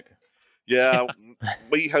picnic. yeah.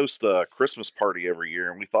 We host a Christmas party every year,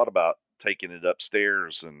 and we thought about taking it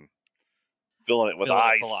upstairs and filling it with Fill it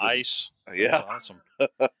ice. full of and- ice. Yeah. That's awesome.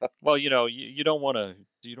 Well, you don't want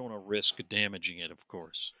to risk damaging it, of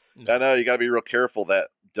course. I know you got to be real careful. That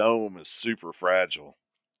dome is super fragile.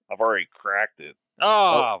 I've already cracked it.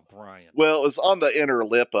 Oh, Brian. Well, it's on the inner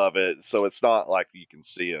lip of it, so it's not like you can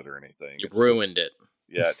see it or anything. You It's ruined it.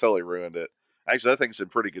 Yeah, it totally ruined it. Actually, I think it's in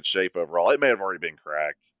pretty good shape overall. It may have already been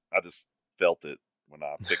cracked. I just felt it when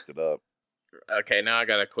I picked it up. Okay, now I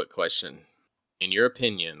got a quick question. In your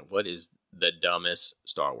opinion, what is the dumbest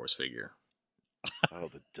Star Wars figure? Oh,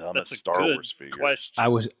 the dumbest That's a Star good Wars figure. question.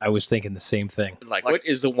 I was thinking the same thing. Like, what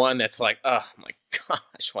is the one that's like, oh my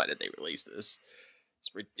gosh, why did they release this?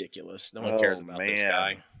 It's ridiculous. No one cares Oh, about this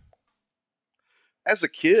guy. As a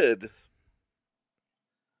kid.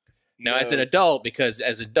 Now, as an adult, because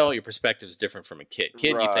as an adult, your perspective is different from a kid. Kid,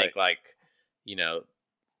 you Right. think like,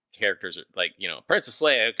 characters are like, Princess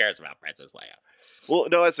Leia. Who cares about Princess Leia? Well,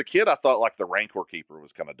 no, as a kid, I thought like the Rancor Keeper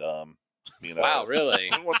was kind of dumb. Wow, really?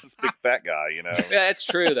 Who wants this big fat guy? Yeah, that's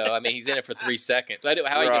true though. I mean, he's in it for 3 seconds. How are you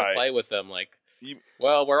gonna Right. play with them? Like,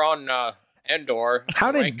 well, we're on Endor.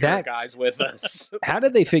 How did Rancor that- guy's with us? How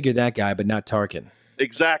did they figure that guy, but not Tarkin?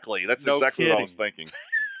 Exactly. That's No exactly what I was kidding. thinking.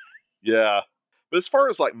 Yeah. But as far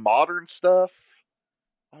as like modern stuff,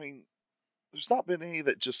 I mean, there's not been any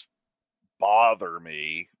that just bother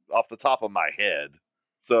me off the top of my head.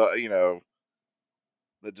 So,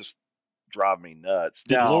 that just drive me nuts.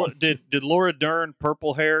 Did Laura Dern,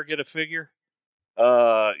 purple hair, get a figure?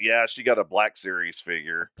 Yeah, she got a Black Series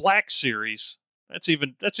figure. Black Series. That's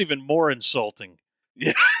even more insulting.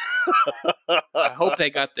 Yeah. I hope they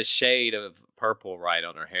got the shade of purple right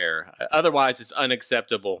on her hair. Otherwise, it's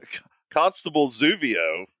unacceptable. Constable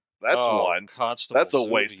Zuvio. That's one. Constable That's a Zuvio.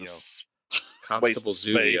 waste of Constable waste of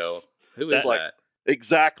Zuvio. space. Who is That- like- that?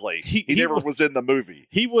 Exactly. He never was- was in the movie.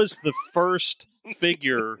 He was the first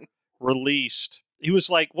figure released. He was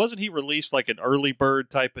like, wasn't he released like an early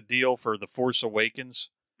bird type of deal for The Force Awakens?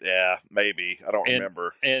 Yeah, maybe. I don't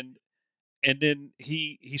remember. And then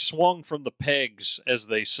he swung from the pegs, as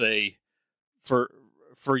they say, for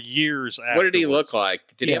years afterwards. What did he look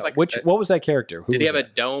like? Did he have like what was that character? Who did he was have a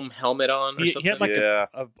that? dome helmet on or He something? had like Yeah.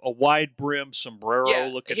 a wide brim sombrero yeah,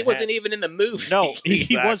 looking. he wasn't hat. even in the movie. No,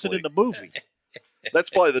 he wasn't Exactly. in the movie.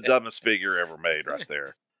 That's probably the dumbest figure ever made right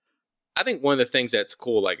there. I think one of the things that's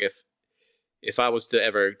cool, like if I was to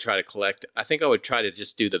ever try to collect, I think I would try to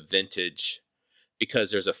just do the vintage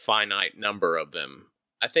because there's a finite number of them.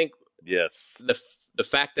 I think Yes. the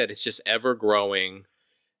fact that it's just ever growing,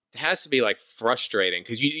 it has to be like frustrating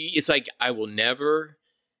because it's like I will never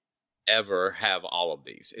ever have all of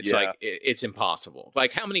these. It's Yeah. like it's impossible.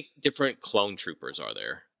 Like how many different clone troopers are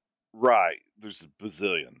there? Right. There's a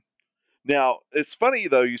bazillion. Now, it's funny,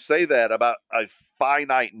 though, you say that about a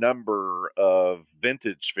finite number of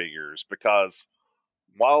vintage figures because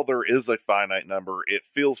while there is a finite number, it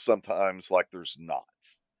feels sometimes like there's not.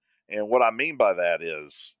 And what I mean by that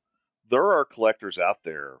is there are collectors out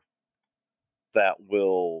there that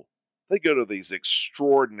they go to these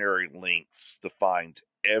extraordinary lengths to find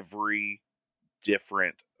every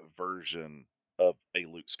different version of a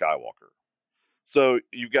Luke Skywalker. So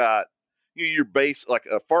you got your base, like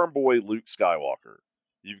a farm boy Luke Skywalker.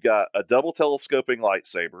 You've got a double telescoping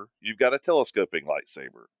lightsaber. You've got a telescoping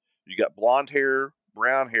lightsaber. You got blonde hair,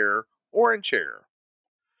 brown hair, orange hair.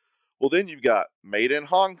 Well, then you've got made in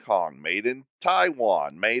Hong Kong, made in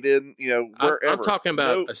Taiwan, made in, wherever. I'm talking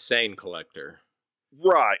about No- a sane collector.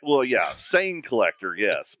 Right. Well, yeah, sane collector,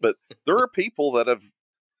 yes. But there are people that have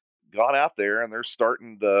gone out there and they're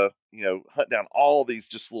starting to, hunt down all these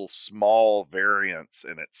just little small variants,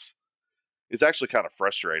 and it's actually kind of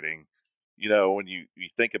frustrating, when you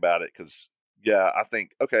think about it, because, yeah, I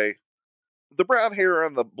think, okay, the brown hair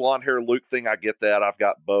and the blonde hair Luke thing, I get that. I've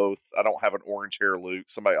got both. I don't have an orange hair Luke.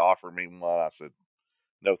 Somebody offered me one. I said,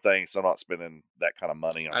 no thanks. I'm not spending that kind of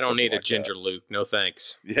money on I don't something need a like ginger that. Luke. No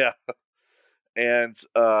thanks. Yeah. And,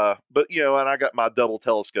 but, and I got my double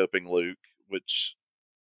telescoping Luke, which,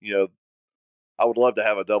 I would love to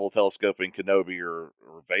have a double telescoping Kenobi or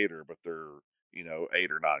Vader, but they're, $8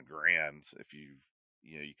 or $9 if you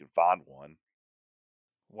can find one.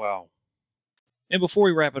 Wow. And before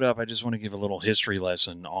we wrap it up, I just want to give a little history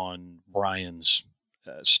lesson on Brian's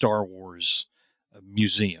Star Wars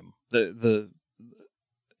museum.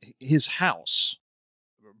 His house.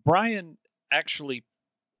 Brian actually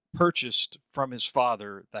purchased from his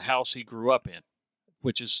father the house he grew up in,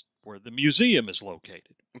 which is where the museum is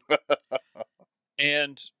located.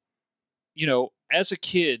 And, as a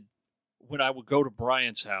kid, when I would go to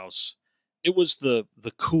Brian's house, it was the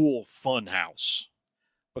cool, fun house.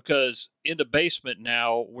 Because in the basement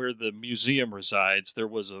now, where the museum resides, there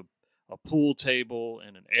was a pool table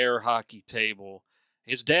and an air hockey table.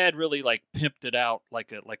 His dad really like pimped it out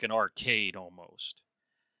like an arcade almost.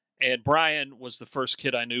 And Brian was the first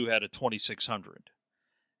kid I knew had a 2600.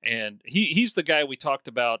 And he's the guy we talked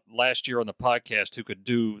about last year on the podcast who could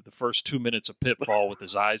do the first 2 minutes of Pitfall with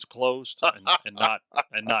his eyes closed and not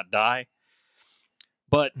die.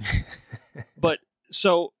 But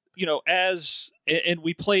so, you know,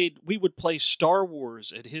 we would play Star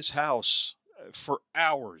Wars at his house for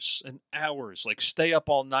hours and hours, like stay up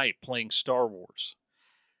all night playing Star Wars.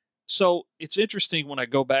 So it's interesting when I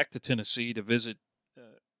go back to Tennessee to visit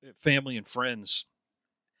family and friends,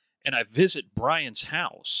 and I visit Brian's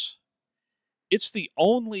house. It's the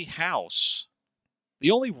only house,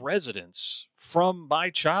 the only residence from my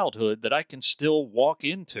childhood that I can still walk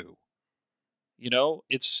into. You know,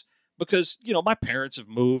 it's because, you know, my parents have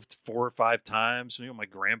moved 4 or 5 times. You know, my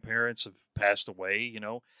grandparents have passed away. You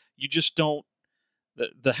know, you just don't,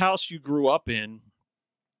 the house you grew up in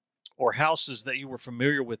or houses that you were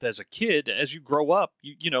familiar with as a kid, as you grow up,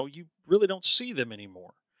 you know, you really don't see them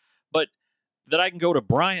anymore. But that I can go to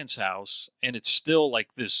Brian's house and it's still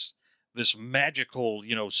like this magical,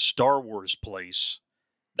 you know, Star Wars place.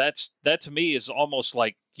 That to me is almost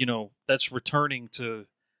like, you know, that's returning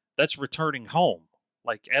home,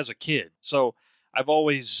 like as a kid. So I've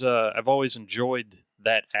always enjoyed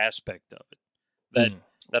that aspect of it.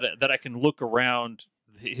 That I can look around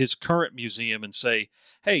his current museum and say,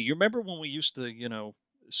 hey, you remember when we used to, you know,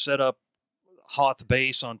 set up Hoth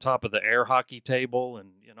base on top of the air hockey table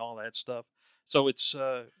and all that stuff. So it's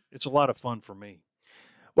a lot of fun for me.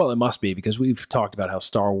 Well, it must be, because we've talked about how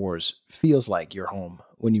Star Wars feels like your home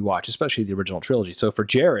when you watch, especially the original trilogy. So for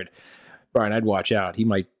Jared, Brian, I'd watch out. He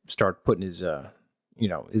might start putting his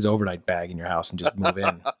overnight bag in your house and just move in.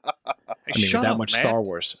 I mean, with that much Star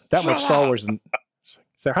Wars, and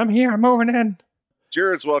so I'm here, I'm moving in.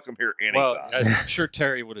 Jared's welcome here anytime. Well, I'm sure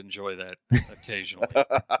Terry would enjoy that occasionally.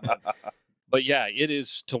 But yeah, it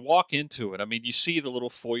is to walk into it. I mean, you see the little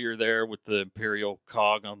foyer there with the Imperial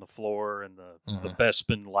cog on the floor and the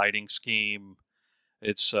Bespin lighting scheme.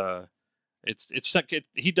 He sets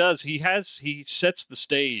the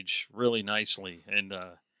stage really nicely, and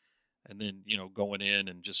then, you know, going in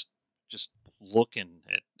and just looking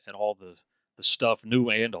at all the stuff, new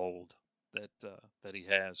and old, that he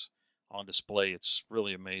has on display. It's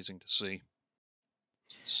really amazing to see.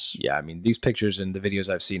 Yeah, I mean, these pictures and the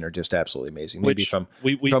videos I've seen are just absolutely amazing. Maybe if I'm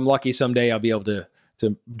lucky someday, I'll be able to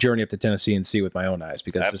journey up to Tennessee and see with my own eyes,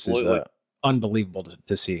 because Absolutely. This is unbelievable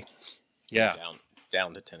to see. Yeah,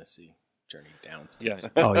 down to Tennessee, journey down to Tennessee.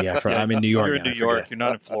 Yeah. Oh yeah, I'm in New York. You're in now, New York. You're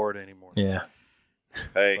not in Florida anymore. Yeah.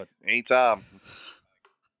 Hey, anytime.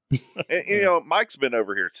 And, you know, Mike's been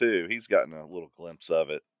over here too. He's gotten a little glimpse of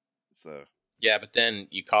it. So Yeah, but then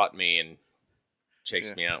you caught me and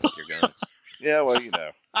chased me out with your gun. yeah, well, you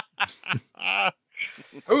know.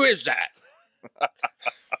 Who is that?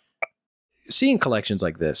 Seeing collections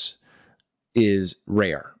like this is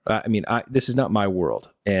rare. I mean, this is not my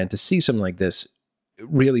world, and to see something like this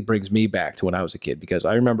really brings me back to when I was a kid, because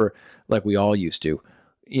I remember, like we all used to,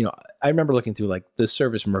 you know, I remember looking through like the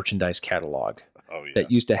service merchandise catalog. Oh, yeah.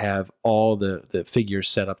 That used to have all the figures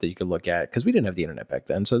set up that you could look at, because we didn't have the internet back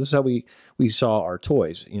then. So this is how we saw our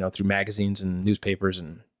toys, you know, through magazines and newspapers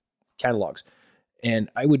and catalogs. And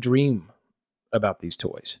I would dream about these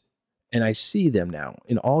toys, and I see them now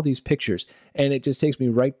in all these pictures, and it just takes me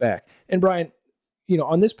right back. And Brian, you know,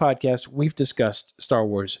 on this podcast, we've discussed Star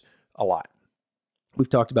Wars a lot. We've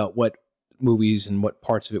talked about what movies and what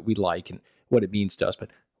parts of it we like and what it means to us.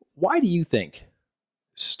 But why do you think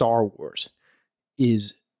Star Wars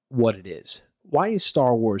is what it is? Why is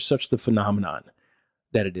Star Wars such the phenomenon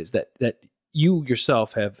that it is, that you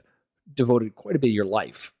yourself have devoted quite a bit of your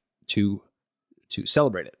life to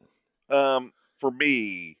celebrate it? For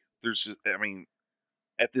me,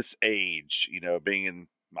 at this age, you know, being in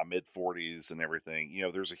my mid 40s and everything, you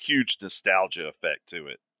know, there's a huge nostalgia effect to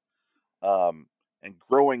it. And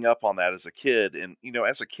growing up on that as a kid, and, you know,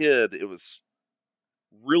 as a kid, it was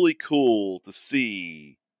really cool to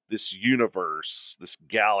see this universe, this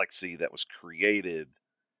galaxy that was created,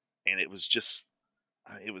 and it was just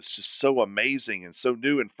so amazing and so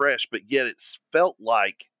new and fresh, but yet it felt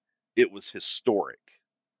like it was historic.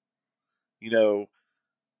 You know,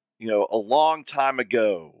 a long time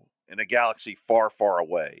ago in a galaxy far, far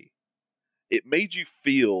away. It made you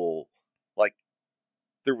feel like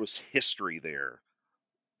there was history there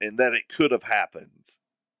and that it could have happened.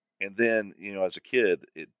 And then, you know, as a kid,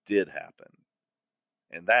 it did happen.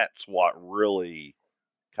 And that's what really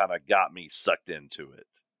kind of got me sucked into it.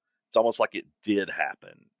 It's almost like it did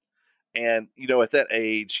happen. And, at that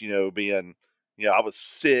age, being, I was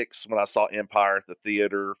 6 when I saw Empire at the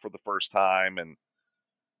theater for the first time. And,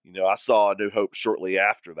 I saw A New Hope shortly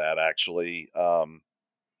after that, actually. And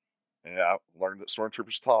I learned that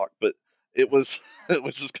stormtroopers talk, but it was, it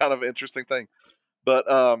was just kind of an interesting thing. But,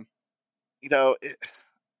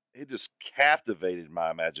 it just captivated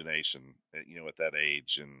my imagination, at that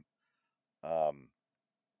age. And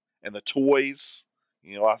the toys,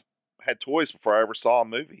 I had toys before I ever saw a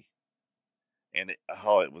movie. And it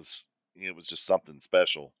was just something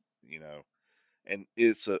special, and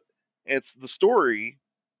it's the story,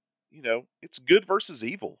 it's good versus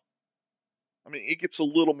evil. I mean, it gets a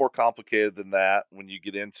little more complicated than that when you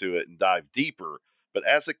get into it and dive deeper, but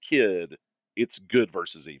as a kid, it's good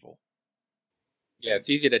versus evil. Yeah, it's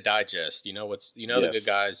easy to digest. The good Yes.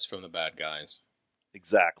 guys from the bad guys.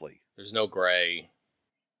 Exactly. There's no gray.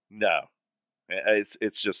 No, it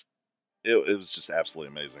was just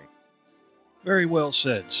absolutely amazing. Very well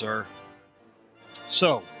said, sir.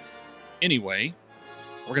 So, anyway,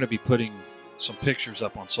 we're going to be putting some pictures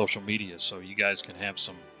up on social media so you guys can have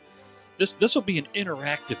some. This will be an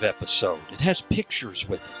interactive episode. It has pictures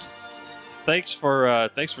with it. Thanks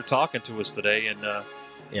for talking to us today, and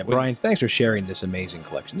Yeah, Brian, thanks for sharing this amazing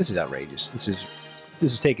collection. This is outrageous. This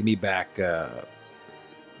is taking me back, to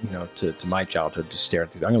my childhood. Just staring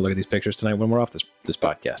through. I'm gonna look at these pictures tonight when we're off this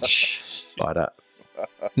podcast.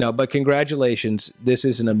 But congratulations. This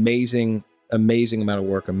is an amazing amount of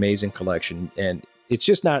work, amazing collection, and it's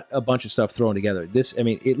just not a bunch of stuff thrown together.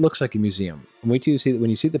 It looks like a museum. When you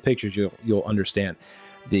see the pictures, you'll understand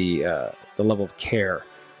the level of care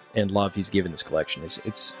and love he's given this collection.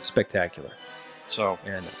 It's spectacular. So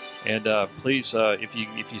and please, if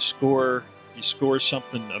you score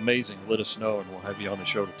something amazing, let us know, and we'll have you on the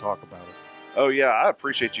show to talk about it. Oh yeah, I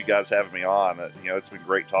appreciate you guys having me on. It's been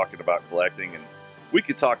great talking about collecting, and we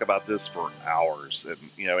could talk about this for hours. And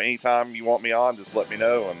anytime you want me on, just let me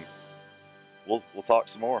know, and we'll talk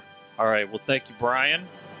some more. All right. Well, thank you, Brian.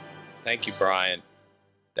 Thank you, Brian.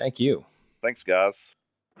 Thank you. Thanks, guys.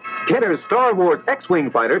 Kenner's Star Wars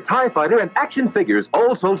X-Wing fighter, TIE fighter, and action figures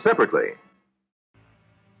all sold separately.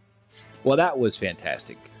 Well, that was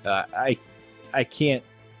fantastic. I can't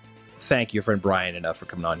thank your friend Brian enough for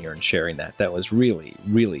coming on here and sharing that. That was really,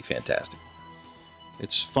 really fantastic.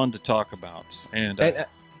 It's fun to talk about. And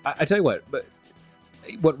I tell you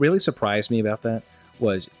what really surprised me about that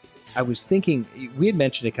was I was thinking, we had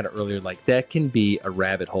mentioned it kind of earlier, like that can be a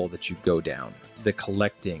rabbit hole that you go down, the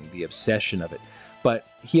collecting, the obsession of it. But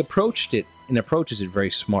he approaches it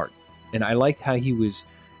very smart. And I liked how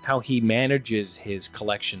he manages his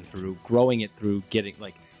collection through growing it, through getting,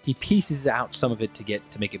 like, he pieces out some of it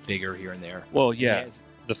to make it bigger here and there. Well, yeah,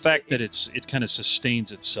 the fact that it kind of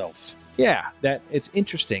sustains itself. Yeah, that it's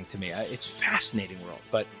interesting to me. It's a fascinating world,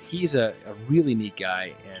 but he's a really neat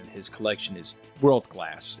guy, and his collection is world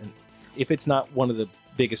class. And if it's not one of the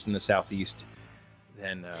biggest in the Southeast,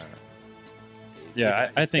 then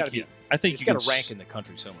I think you got to rank in the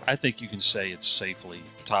country somewhere. I think you can say it's safely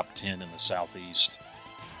top 10 in the Southeast.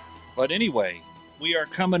 But anyway, we are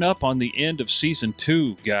coming up on the end of season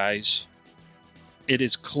 2, guys. It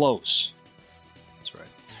is close. That's right.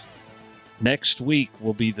 Next week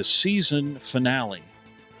will be the season finale.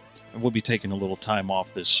 And we'll be taking a little time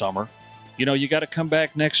off this summer. You got to come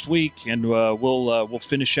back next week, and we'll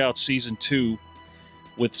finish out season 2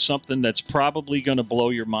 with something that's probably going to blow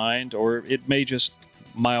your mind, or it may just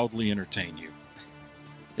mildly entertain you.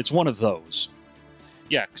 It's one of those.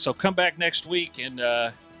 Yeah, so come back next week, and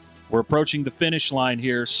we're approaching the finish line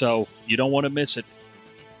here, so you don't want to miss it.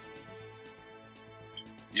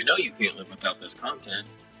 You can't live without this content,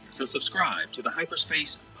 so subscribe to the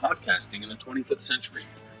Hyperspace Podcasting in the 25th Century.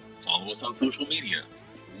 Follow us on social media,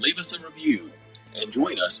 leave us a review, and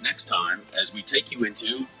join us next time as we take you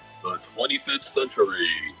into the 25th century.